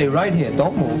 You stay right here.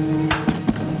 Don't move.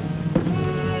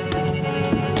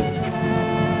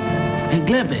 Hey,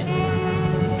 Glimpy.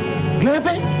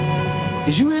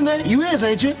 Is you in there? You is,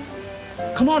 ain't you?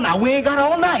 Come on now, we ain't got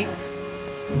all night.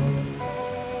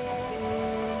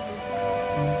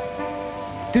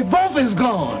 They both is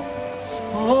gone.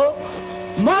 Oh,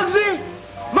 Muggsy!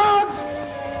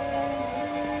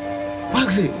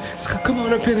 Come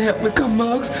on up here and help me. Come,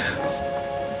 Muggs.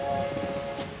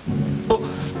 Oh,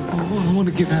 I want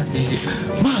to get out of here.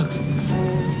 Muggs.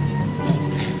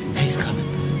 Hey, he's coming.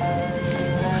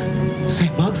 Say,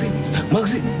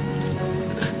 Muggsy.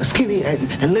 Skinny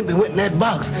and Limpy went in that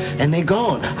box, and they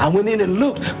gone. I went in and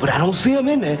looked, but I don't see them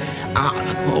in there.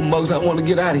 Oh, Muggs, I want to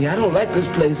get out of here. I don't like this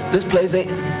place. This place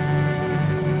ain't...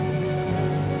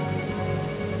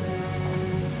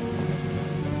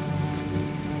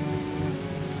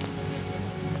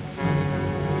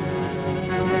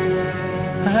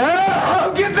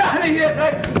 Oh, get out of here!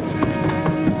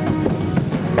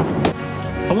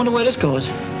 I wonder where this goes.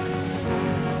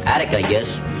 Attic, I guess.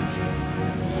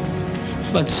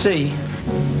 Let's see.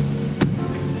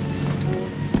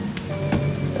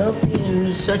 Don't be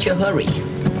in such a hurry.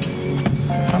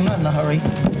 I'm not in a hurry.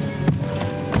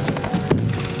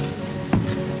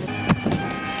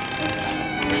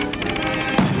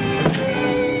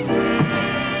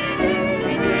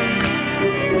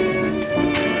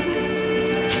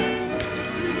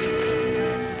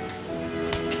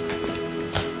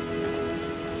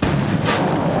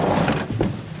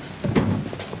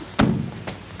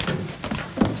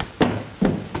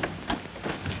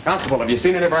 Constable, have you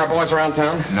seen any of our boys around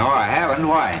town? No, I haven't.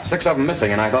 Why? 6 of them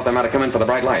missing, and I thought they might have come in for the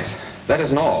bright lights. That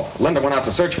isn't all. Linda went out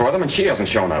to search for them, and she hasn't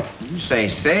shown up. You say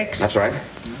 6? That's right.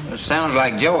 Well, it sounds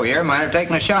like Joe here might have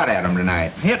taken a shot at them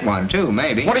tonight. Hit one, too,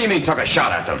 maybe. What do you mean, took a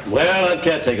shot at them? Well, that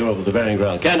caretaker over the burying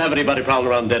ground. Can't have anybody prowling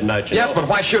around dead at night, you Yes, know. but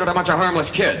why shoot at a bunch of harmless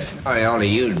kids? Oh, they only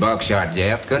used buckshot,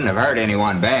 Jeff. Couldn't have hurt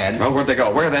anyone bad. Well, where'd they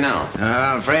go? Where are they now?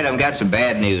 I'm afraid I've got some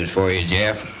bad news for you,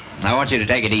 Jeff. I want you to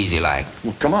take it easy, like.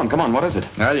 Well, come on, what is it?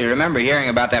 Well, you remember hearing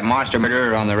about that monster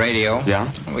murderer on the radio?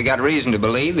 Yeah? We got reason to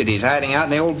believe that he's hiding out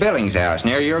in the old Billings house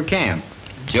near your camp.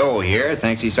 Joe here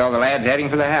thinks he saw the lads heading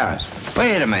for the house.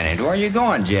 Wait a minute, where are you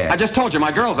going, Jack? I just told you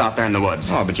my girl's out there in the woods.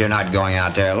 Oh, but you're not going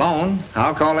out there alone.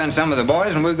 I'll call in some of the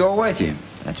boys and we'll go with you.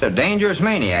 That's a dangerous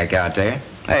maniac out there.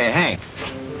 Hey, Hank.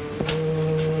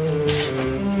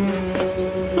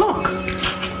 Look.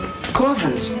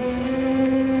 Coffins.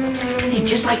 Hey,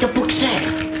 just like the book said.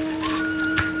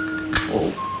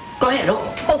 Oh, go ahead,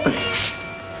 open it.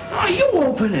 Oh, you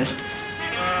open it.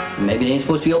 Maybe they ain't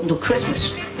supposed to be open till Christmas.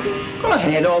 Go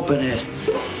ahead, open it.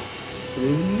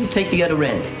 You take the other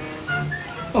end.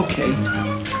 Okay.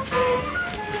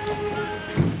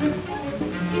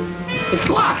 It's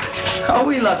locked. Are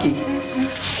we lucky?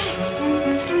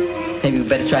 Maybe we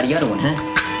better try the other one, huh?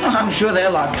 Oh, I'm sure they're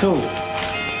locked, too.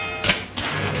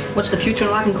 What's the future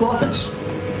in locking coffins?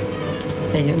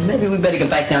 Hey, maybe we better get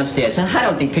back downstairs, huh? I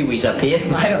don't think Pee-wee's up here.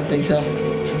 I don't think so.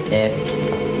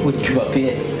 Yeah, wouldn't come up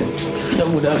here. So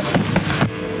would I.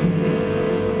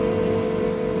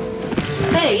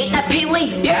 Hey, ain't that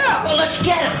Pee-wee? Yeah. Well, let's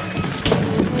get him.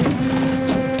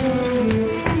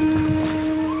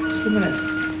 Just a minute.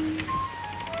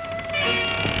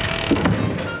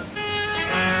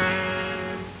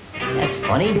 That's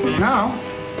funny. No.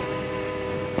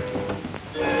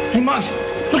 Hey, Muggs,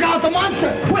 look out, the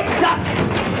monster! Quick, stop!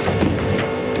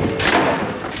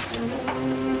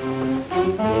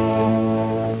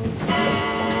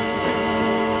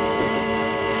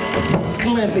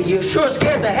 Climpy, you sure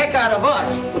scared the heck out of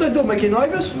us. What did I do, make you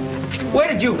nervous? Where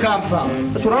did you come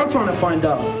from? That's what I'm trying to find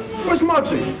out. Where's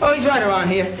Muggsy? Oh, he's right around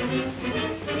here.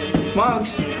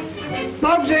 Muggs.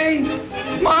 Muggsy!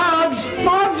 Muggs!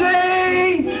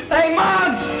 Muggsy! Hey,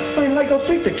 Muggs! I didn't like go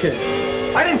see the kid.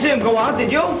 I didn't see him go out,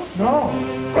 did you? No.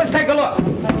 Let's take a look.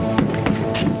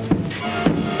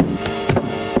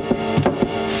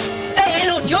 Hey, ain't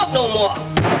no joke no more.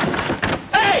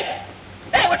 Hey!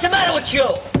 Hey, what's the matter with you?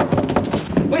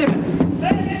 Wait a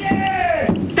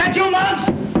minute. That you, Muggs?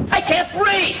 I can't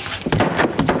breathe.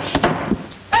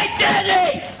 Hey,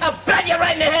 Daddy! I'll bat you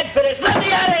right in the head for this. Let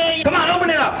me out of here. Come on, open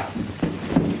it up.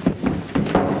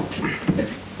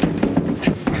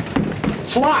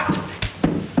 It's locked.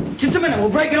 Just a minute, we'll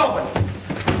break it open.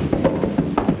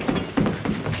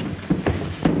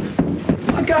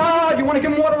 My God, you want to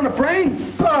give him water on the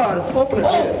brain? God, open it.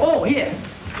 Oh, here.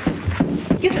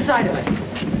 Get the side of it.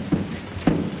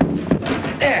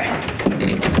 There.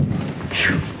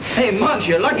 Hey, Muggs,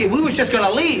 you're lucky. We was just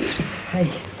gonna leave.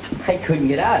 I couldn't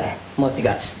get out. Must have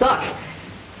got stuck.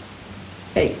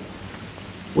 Hey,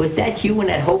 was that you in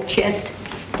that hope chest?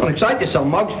 Don't excite yourself,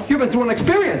 Muggs. You've been through an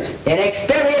experience. An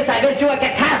experience? I've been through a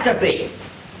catastrophe.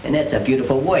 And that's a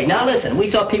beautiful word. Now listen, we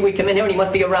saw Pee-wee come in here and he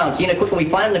must be around. See, and the quicker we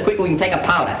find him, the quicker we can take a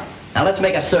powder. Now let's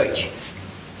make a search.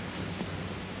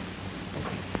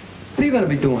 What are you gonna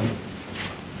be doing?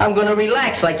 I'm gonna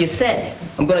relax, like you said.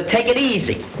 I'm gonna take it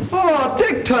easy. Oh,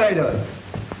 dictator!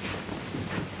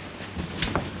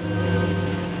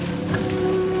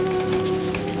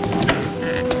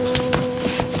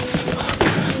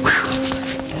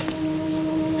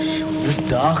 It's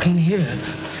dark in here.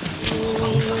 I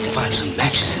wonder if I can find some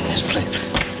matches in this place.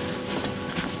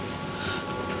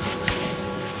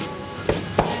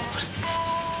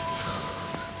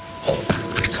 Oh,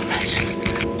 some matches.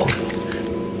 Oh.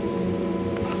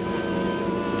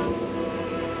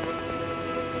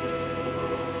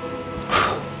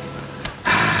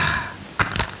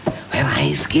 Well, I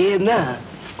ain't scared now.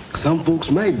 Some folks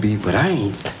might be, but I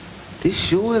ain't. This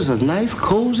sure is a nice,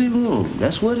 cozy room.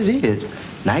 That's what it is.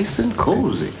 Nice and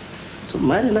cozy. Some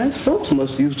mighty nice folks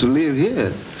must used to live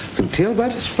here. Can tell by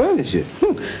this furniture.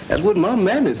 That's what my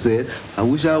mammy said. I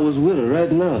wish I was with her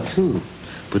right now, too.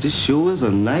 But this sure is a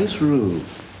nice room.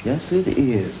 Yes, it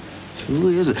is.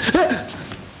 Sure is.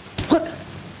 What?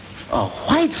 A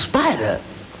white spider?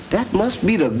 That must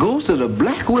be the ghost of the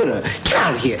Black Widow. Get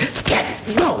out of here.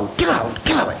 Scat. Go. Get out.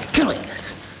 Get away. Get away.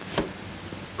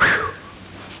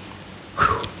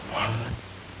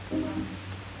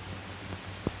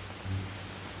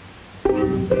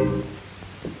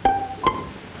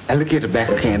 Now look here,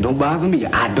 tobacco can. Don't bother me.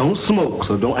 I don't smoke,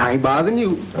 so I ain't bothering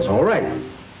you. That's all right.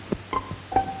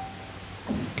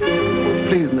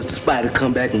 Please, Mr. Spider,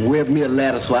 come back and wave me a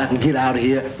ladder so I can get out of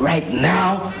here right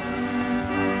now.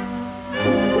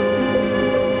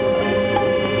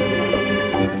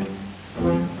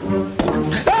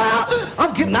 Ah,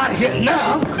 I'm getting out of here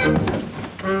now.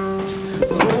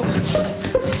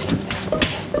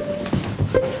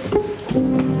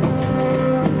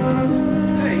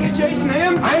 Chasing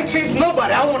him? I ain't chasing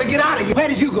nobody. I want to get out of here. Where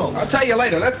did you go? I'll tell you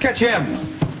later. Let's catch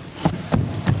him.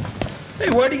 Hey,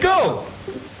 where'd he go?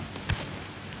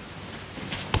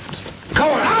 Come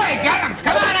on. All right, got him.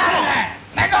 Come on out of there.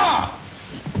 Let go.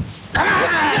 Come on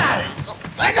out of there.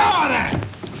 Let go of there.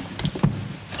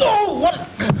 Oh,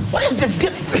 what is this?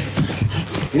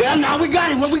 Yeah, now we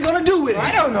got him. What we gonna do with him?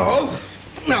 I don't know.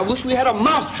 I wish we had a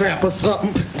mouse trap or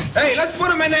something. Hey, let's put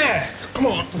him in there. Come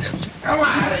on. Come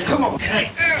on. Come on.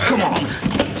 Hey, come on.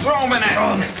 Throw him in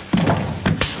there.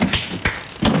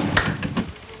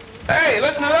 Hey,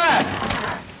 listen to that.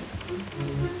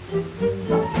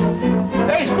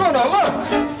 Hey, Scruno, look.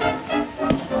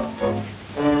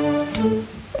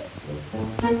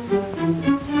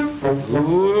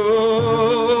 Ooh.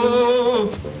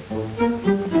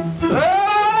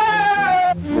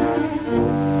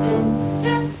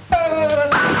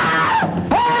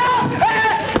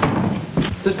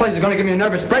 This place is going to give me a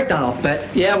nervous breakdown, I'll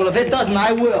bet. Yeah, well, if it doesn't,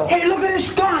 I will. Hey, look at this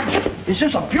scarf. It's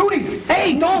just a beauty.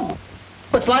 Hey, don't.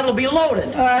 What's liable to be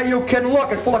loaded? You can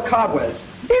look. It's full of cobwebs.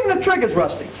 Even the trigger's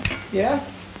rusty. Yeah?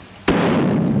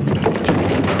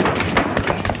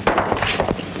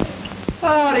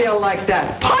 How do you like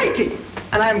that? Pikey!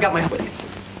 And I haven't got my...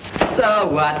 So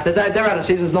what? They're out of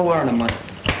season. There's no wearing them much.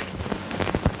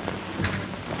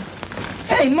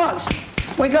 Hey, Muggs,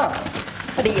 wake up.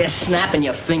 What are you snapping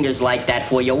your fingers like that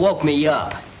for? You woke me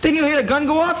up. Didn't you hear the gun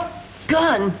go off?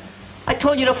 Gun? I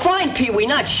told you to find Pee-wee,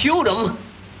 not shoot him.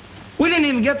 We didn't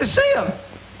even get to see him.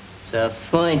 It's a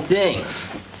fine thing.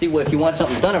 See, well, if you want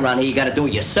something done around here, you got to do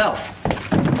it yourself.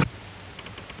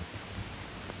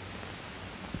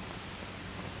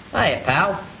 Hiya,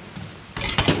 pal.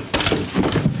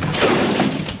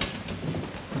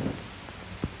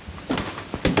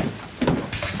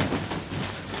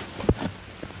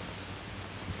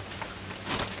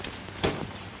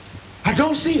 I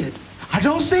don't see it. I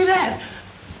don't see that.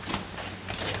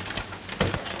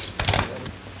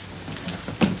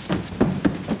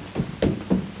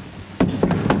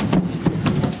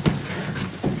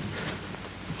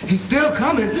 He's still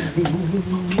coming.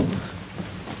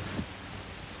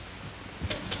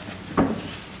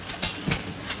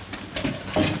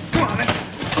 Come on.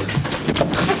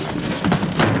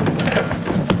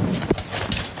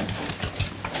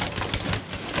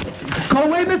 Go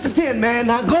away, Mr. Tin Man.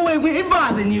 Now go away. We ain't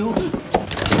bothering you.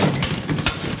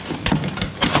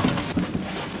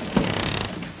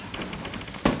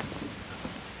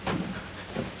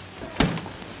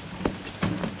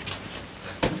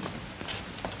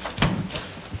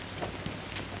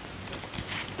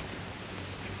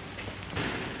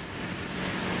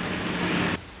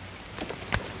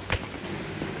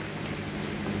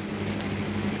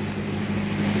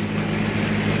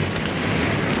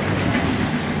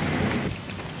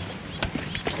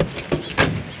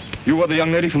 You were the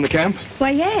young lady from the camp?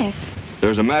 Why, yes.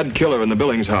 There's a mad killer in the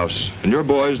Billings house. And your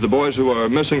boys, the boys who are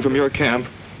missing from your camp,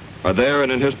 are there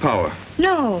and in his power.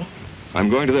 No. I'm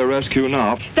going to their rescue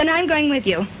now. Then I'm going with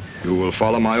you. You will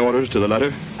follow my orders to the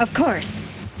letter? Of course.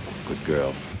 Good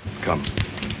girl. Come.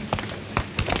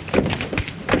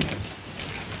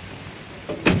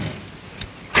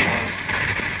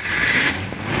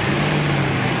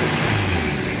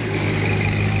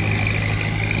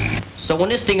 So when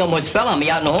this thing almost fell on me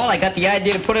out in the hall, I got the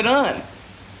idea to put it on.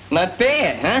 Not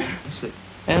bad, huh?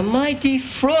 And mighty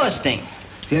frosting.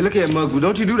 See, look here, Muggs, but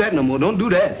don't you do that no more. Don't do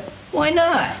that. Why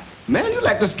not? Man, you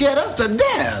like to scare us to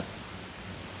death.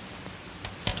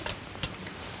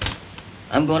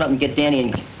 I'm going up and get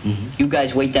Danny, and you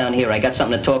guys wait down here. I got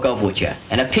something to talk over with you.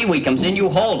 And if Pee-wee comes in, you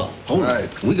hold him. Hold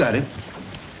right. We got him.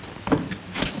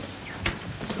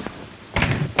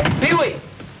 Pee-wee!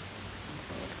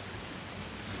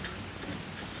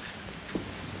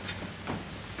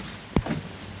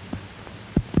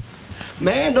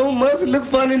 Man, don't Murphy look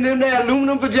funny in them there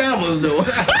aluminum pajamas, though.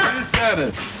 I said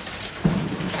it.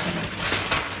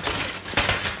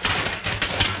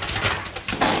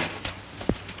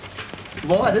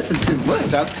 Boy, this is too much.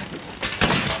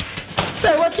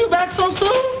 Say, what, you back so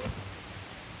soon?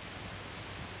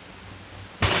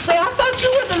 Say, I thought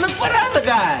you went to look for the other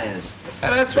guys.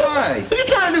 Yeah, that's right. What you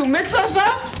trying to do, mix us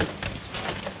up?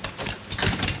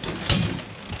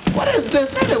 What is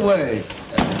this anyway?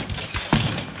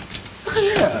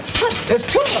 Yeah, there's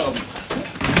two of them.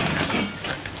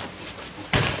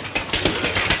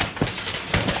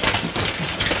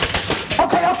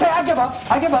 Okay,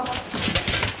 I give up.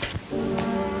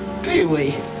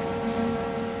 Pee-wee.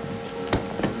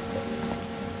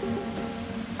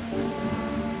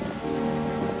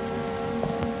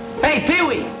 Hey,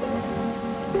 Pee-wee!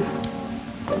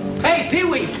 Hey,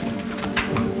 Pee-wee!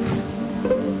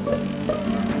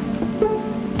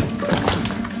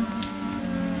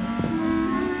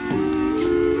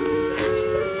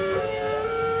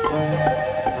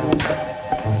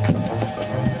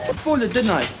 ruined it,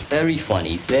 didn't I? Very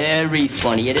funny, very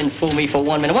funny. You didn't fool me for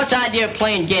 1 minute. What's the idea of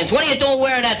playing games? What are you doing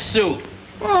wearing that suit?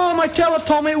 Oh, my tailor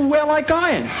told me to wear like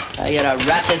iron. You gotta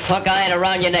wrap this hook iron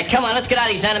around your neck. Come on, let's get out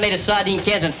of these animated sardine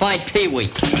cans and find Pee-wee.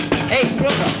 Hey,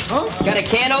 Brooker. Huh? Got a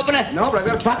can opener? No, but I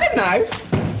got a pocket knife.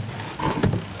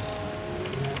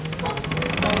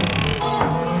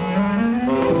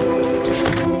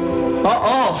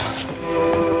 Uh-oh.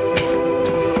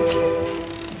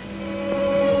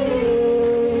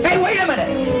 Hey, wait a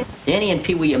minute. Danny and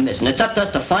Pee-wee are missing. It's up to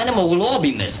us to find them or we'll all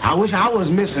be missing. I wish I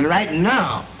was missing right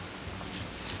now.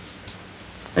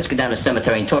 Let's go down to the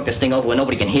cemetery and talk this thing over where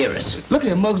nobody can hear us. Look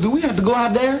here, Muggs, do we have to go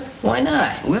out there? Why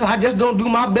not? Well, I just don't do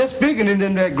my best picking in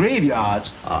them there graveyards.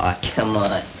 Aw, come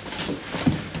on.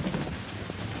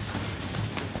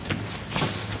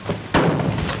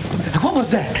 What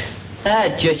was that?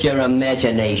 Just your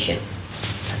imagination.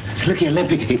 Look here,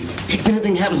 Limpy. If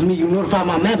anything happens to me, you notify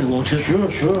my mammy, won't you? Sure,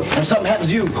 sure. If something happens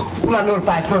to you, who'll I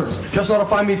notify first? Just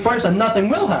notify me first and nothing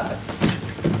will happen.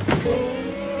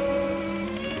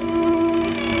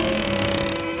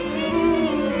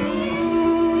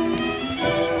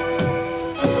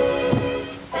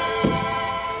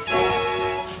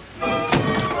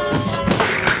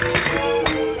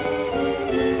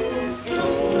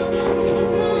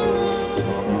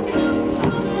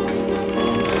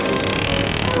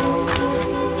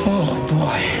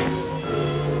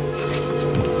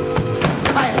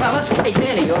 Hey,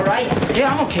 Danny, you all right?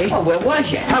 Yeah, I'm okay. Oh, where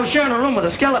was you? I was sharing a room with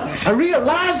a skeleton. A real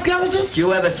live skeleton? Did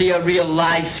you ever see a real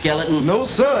live skeleton? No,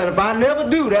 sir, and if I never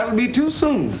do, that'll be too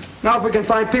soon. Now, if we can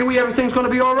find Pee-wee, everything's going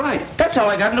to be all right. That's how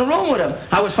I got in the room with him.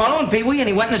 I was following Pee-wee, and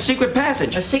he went in a secret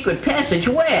passage. A secret passage?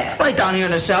 Where? Right down here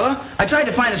in the cellar. I tried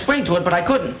to find a spring to it, but I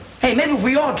couldn't. Hey, maybe if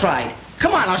we all tried.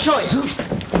 Come on, I'll show you.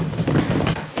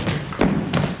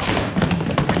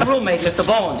 My roommate, Mr.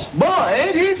 Bones. Boy,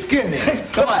 ain't he skinny?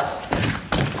 Come on.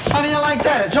 How do you like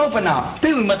that? It's open now.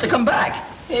 Pee-wee must have come back.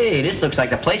 Hey, this looks like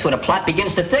the place where the plot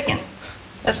begins to thicken.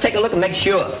 Let's take a look and make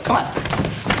sure. Come on.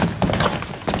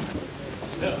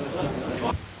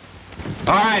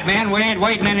 All right, man, we ain't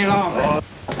waiting any longer.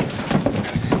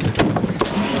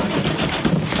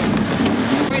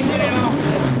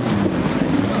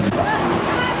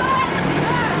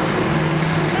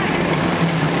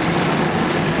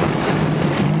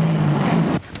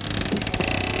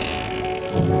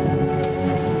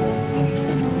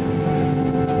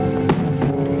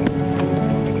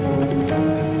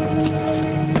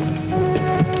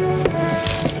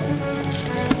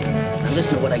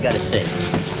 What I gotta say.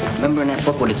 Remember in that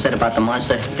book what it said about the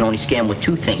monster? You can only scare him with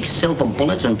two things, silver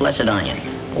bullets and blessed iron.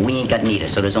 Well, we ain't got neither,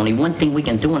 so there's only one thing we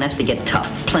can do, and that's to get tough.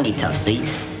 Plenty tough, see?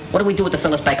 What do we do with the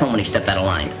fellas back home when he stepped out of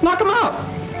line? Knock him out.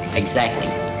 Exactly.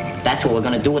 That's what we're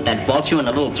gonna do with that vulture and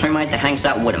the little termite that hangs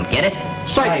out with him. Get it?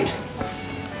 Sight. Right.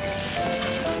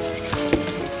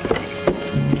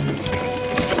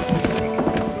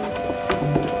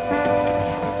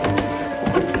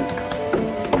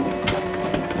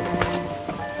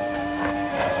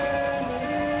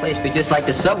 Place be just like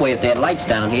the subway if they had lights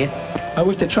down here. I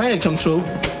wish the train had come through.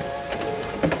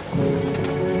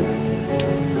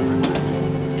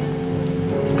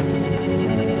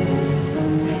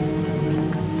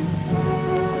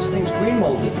 This thing's green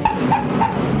molded.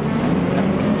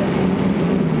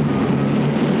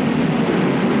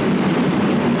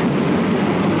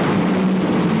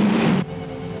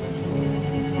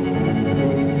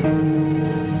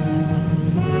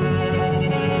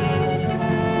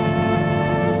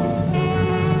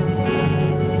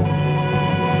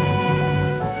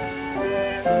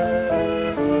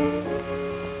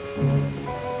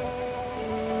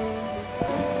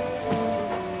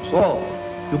 So,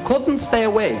 you couldn't stay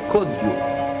away, could you?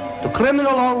 The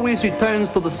criminal always returns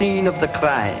to the scene of the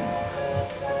crime.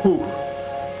 Who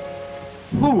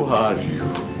are you?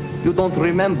 You don't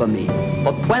remember me,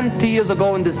 but 20 years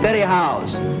ago in this very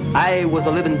house, I was a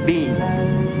living being.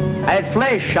 I had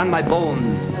flesh on my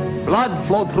bones, blood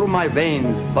flowed through my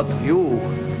veins, but you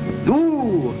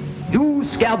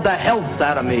scared the health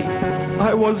out of me.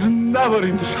 I was never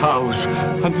in this house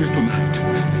until tonight.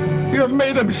 You have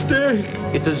made a mistake.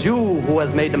 It is you who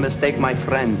has made the mistake, my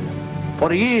friend.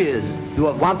 For years, you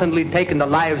have wantonly taken the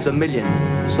lives of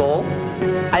millions. So,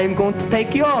 I am going to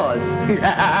take yours.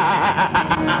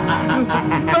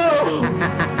 No!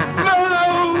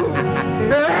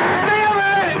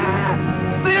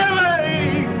 Stay away!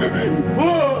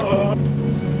 Oh!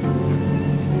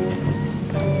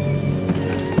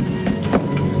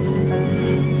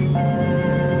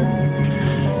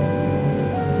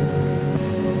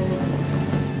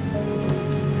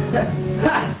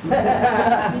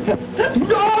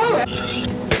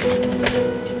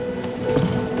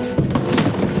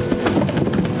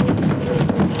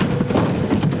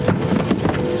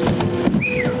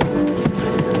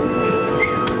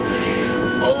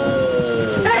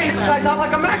 guy's out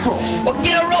like a mackerel. Well,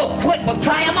 get a rope, quick. We'll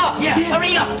tie him up. Yeah.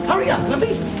 Hurry up. Hurry up, let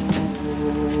me.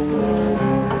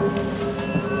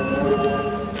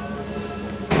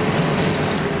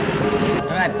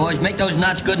 All right, boys, make those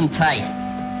knots good and tight.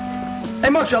 Hey,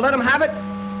 Musha, let him have it.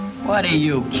 What are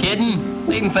you, kidding?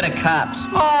 Leave him for the cops.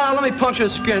 Oh, let me punch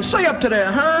his skin. Say up to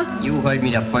there, huh? You heard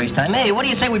me the first time. Hey, what do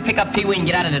you say we pick up Pee-wee and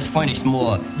get out of this furnished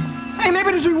morgue? Hey,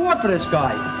 maybe there's a reward for this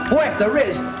guy. Boy, if there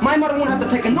is, my mother won't have to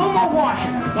take no more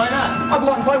washing. Why not? I'll go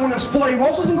out and buy one of them sporty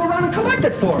roses and go around and collect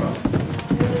it for her.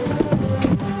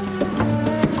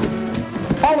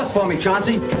 Hold this for me,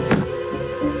 Chauncey.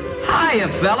 Hiya,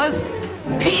 fellas.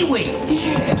 Pee-wee.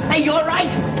 Yeah. Hey, you all right?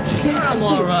 Yeah, I'm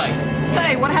all right.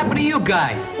 Say, what happened to you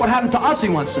guys? What happened to us, he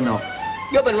wants to know.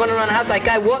 You've been running around the house like a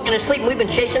guy walking asleep, and we've been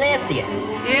chasing after you.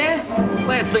 Yeah?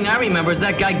 Last thing I remember is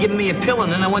that guy giving me a pill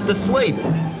and then I went to sleep.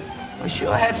 I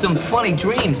sure had some funny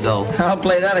dreams, though. I'll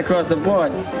play that across the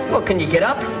board. Well, can you get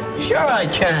up? Sure I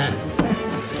can.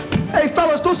 Hey,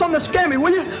 fellas, do something to scare me,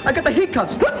 will you? I got the heat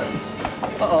cuts.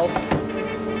 Uh-oh.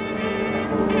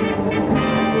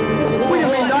 What do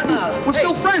you mean, nothing? We're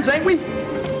still friends, ain't we?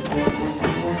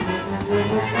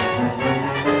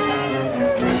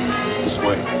 This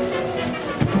way.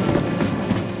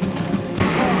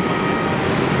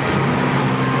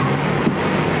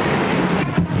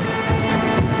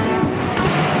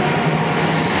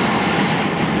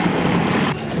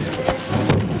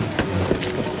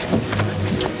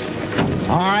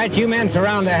 All right, you men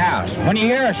surround the house. When you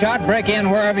hear a shot, break in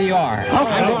wherever you are.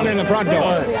 I'm going in the front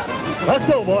door. Let's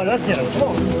go, boy. Let's get it. Come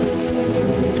on.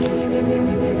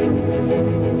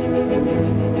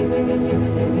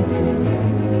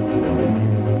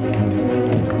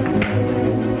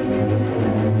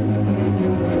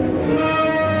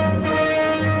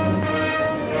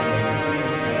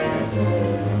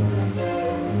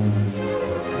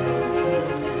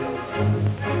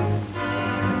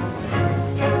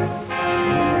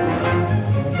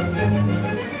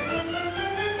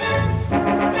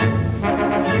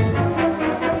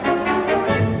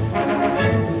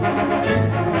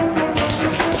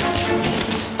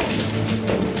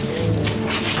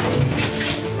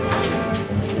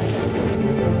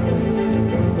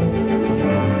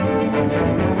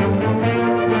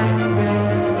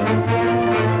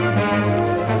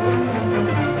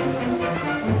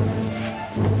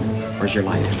 Where's your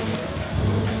light?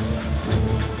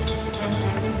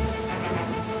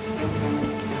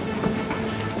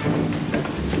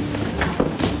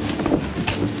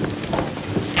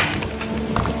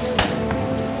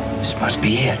 This must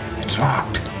be it. It's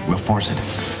locked. We'll force it.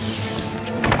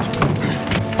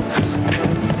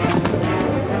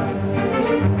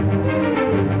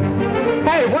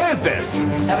 Hey, what is this?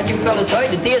 Haven't you fellas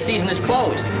heard? The deer season is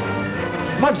closed.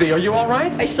 Muggsy, are you all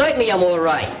right? Hey, certainly I'm all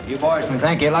right. You boys can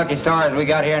thank your lucky stars we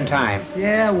got here in time.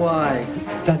 Yeah, why?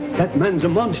 That man's a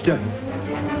monster.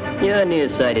 You're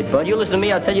nearsighted, bud. You listen to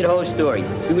me, I'll tell you the whole story.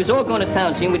 We was all going to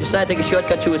town, see, and we decided to take a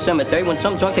shortcut through a cemetery when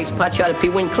some drunk takes a pot shot at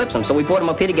Pee-wee and clips him, so we brought him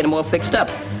up here to get him all fixed up.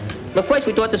 At first,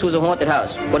 we thought this was a haunted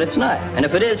house, but it's not. And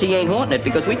if it is, he ain't haunting it,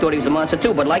 because we thought he was a monster,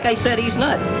 too. But like I said, he's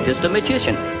not. Just a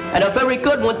magician. And a very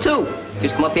good one, too.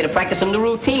 Just come up here to practice some new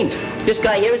routines. This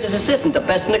guy here is his assistant, the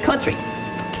best in the country.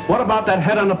 What about that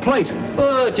head on the plate?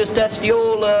 Oh, just that's the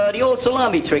old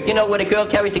salami trick. You know, where the girl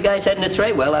carries the guy's head in the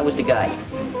tray? Well, that was the guy.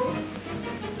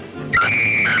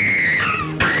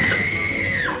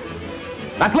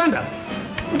 That's Linda.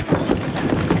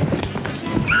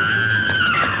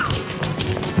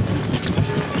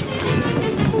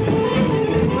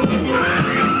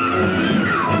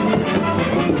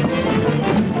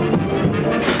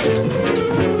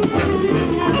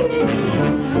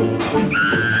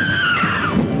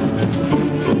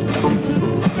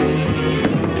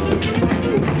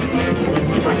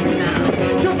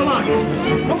 Shoot the lock.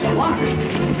 Shoot the lock.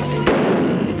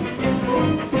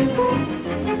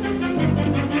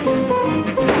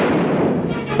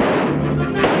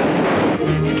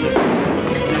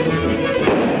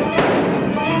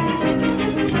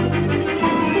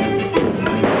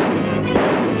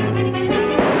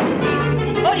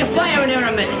 Hold your fire in there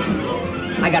a minute.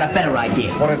 I got a better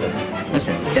idea. What is it?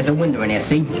 Listen, there's a window in there,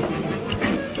 see?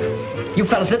 You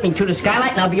fellas let me through the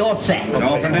skylight and I'll be all set.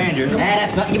 No open danger.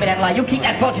 That's not. Give me that light. You keep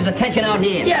that vulture's attention out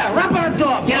here. Yeah, rap on the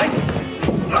door, Get boys. it?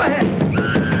 Go ahead.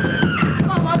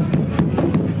 Come on, Muggs.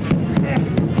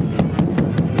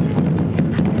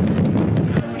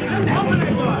 Open the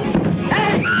door.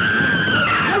 Hey!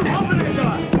 Open the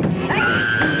door.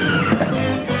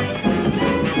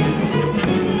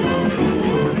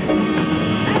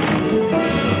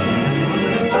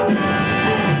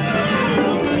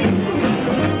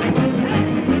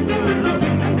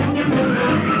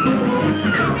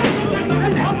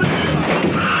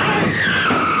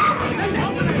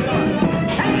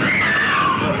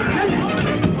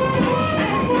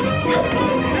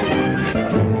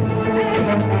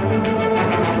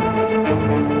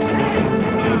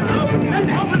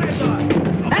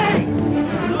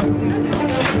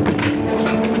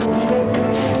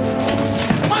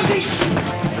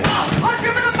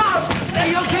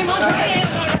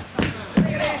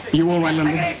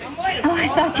 Oh, I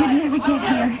thought you'd never get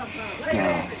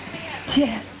here.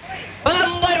 Jeff.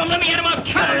 Let me get him up.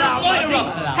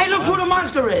 Hey, look who the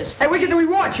monster is. Hey, we get the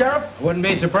reward, Sheriff. Wouldn't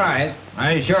be surprised.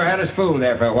 I sure had us fooled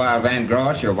there for a while, Van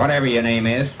Gross, or whatever your name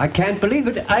is. I can't believe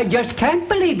it. I just can't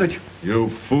believe it.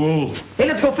 You fool. Hey,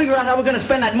 let's go figure out how we're going to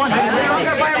spend that money.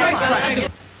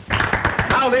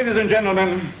 Now, ladies and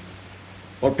gentlemen,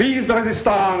 for piece de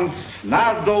resistance,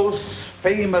 Nardo's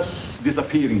famous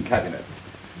disappearing cabinet.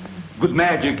 Good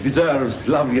magic deserves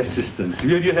lovely assistance.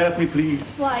 Will you help me, please?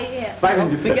 Why, yes.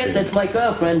 Don't forget, that's my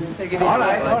girlfriend. All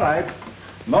right.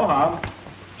 No harm.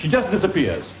 She just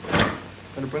disappears.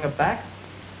 Gonna bring her back?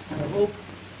 I hope.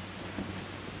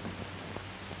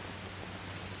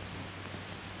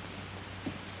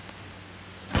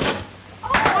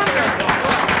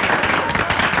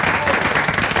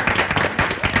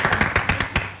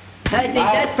 I think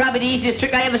that's probably the easiest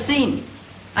trick I ever seen.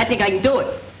 I think I can do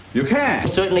it. You can? I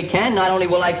certainly can. Not only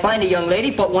will I find a young lady,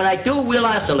 but when I do, we'll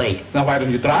oscillate. Now, why don't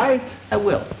you try it? I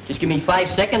will. Just give me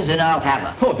 5 seconds and I'll have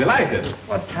her. Oh, delighted.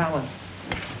 What talent.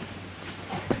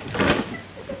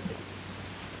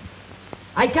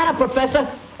 I got her, Professor.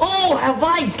 Oh, have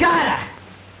I got her?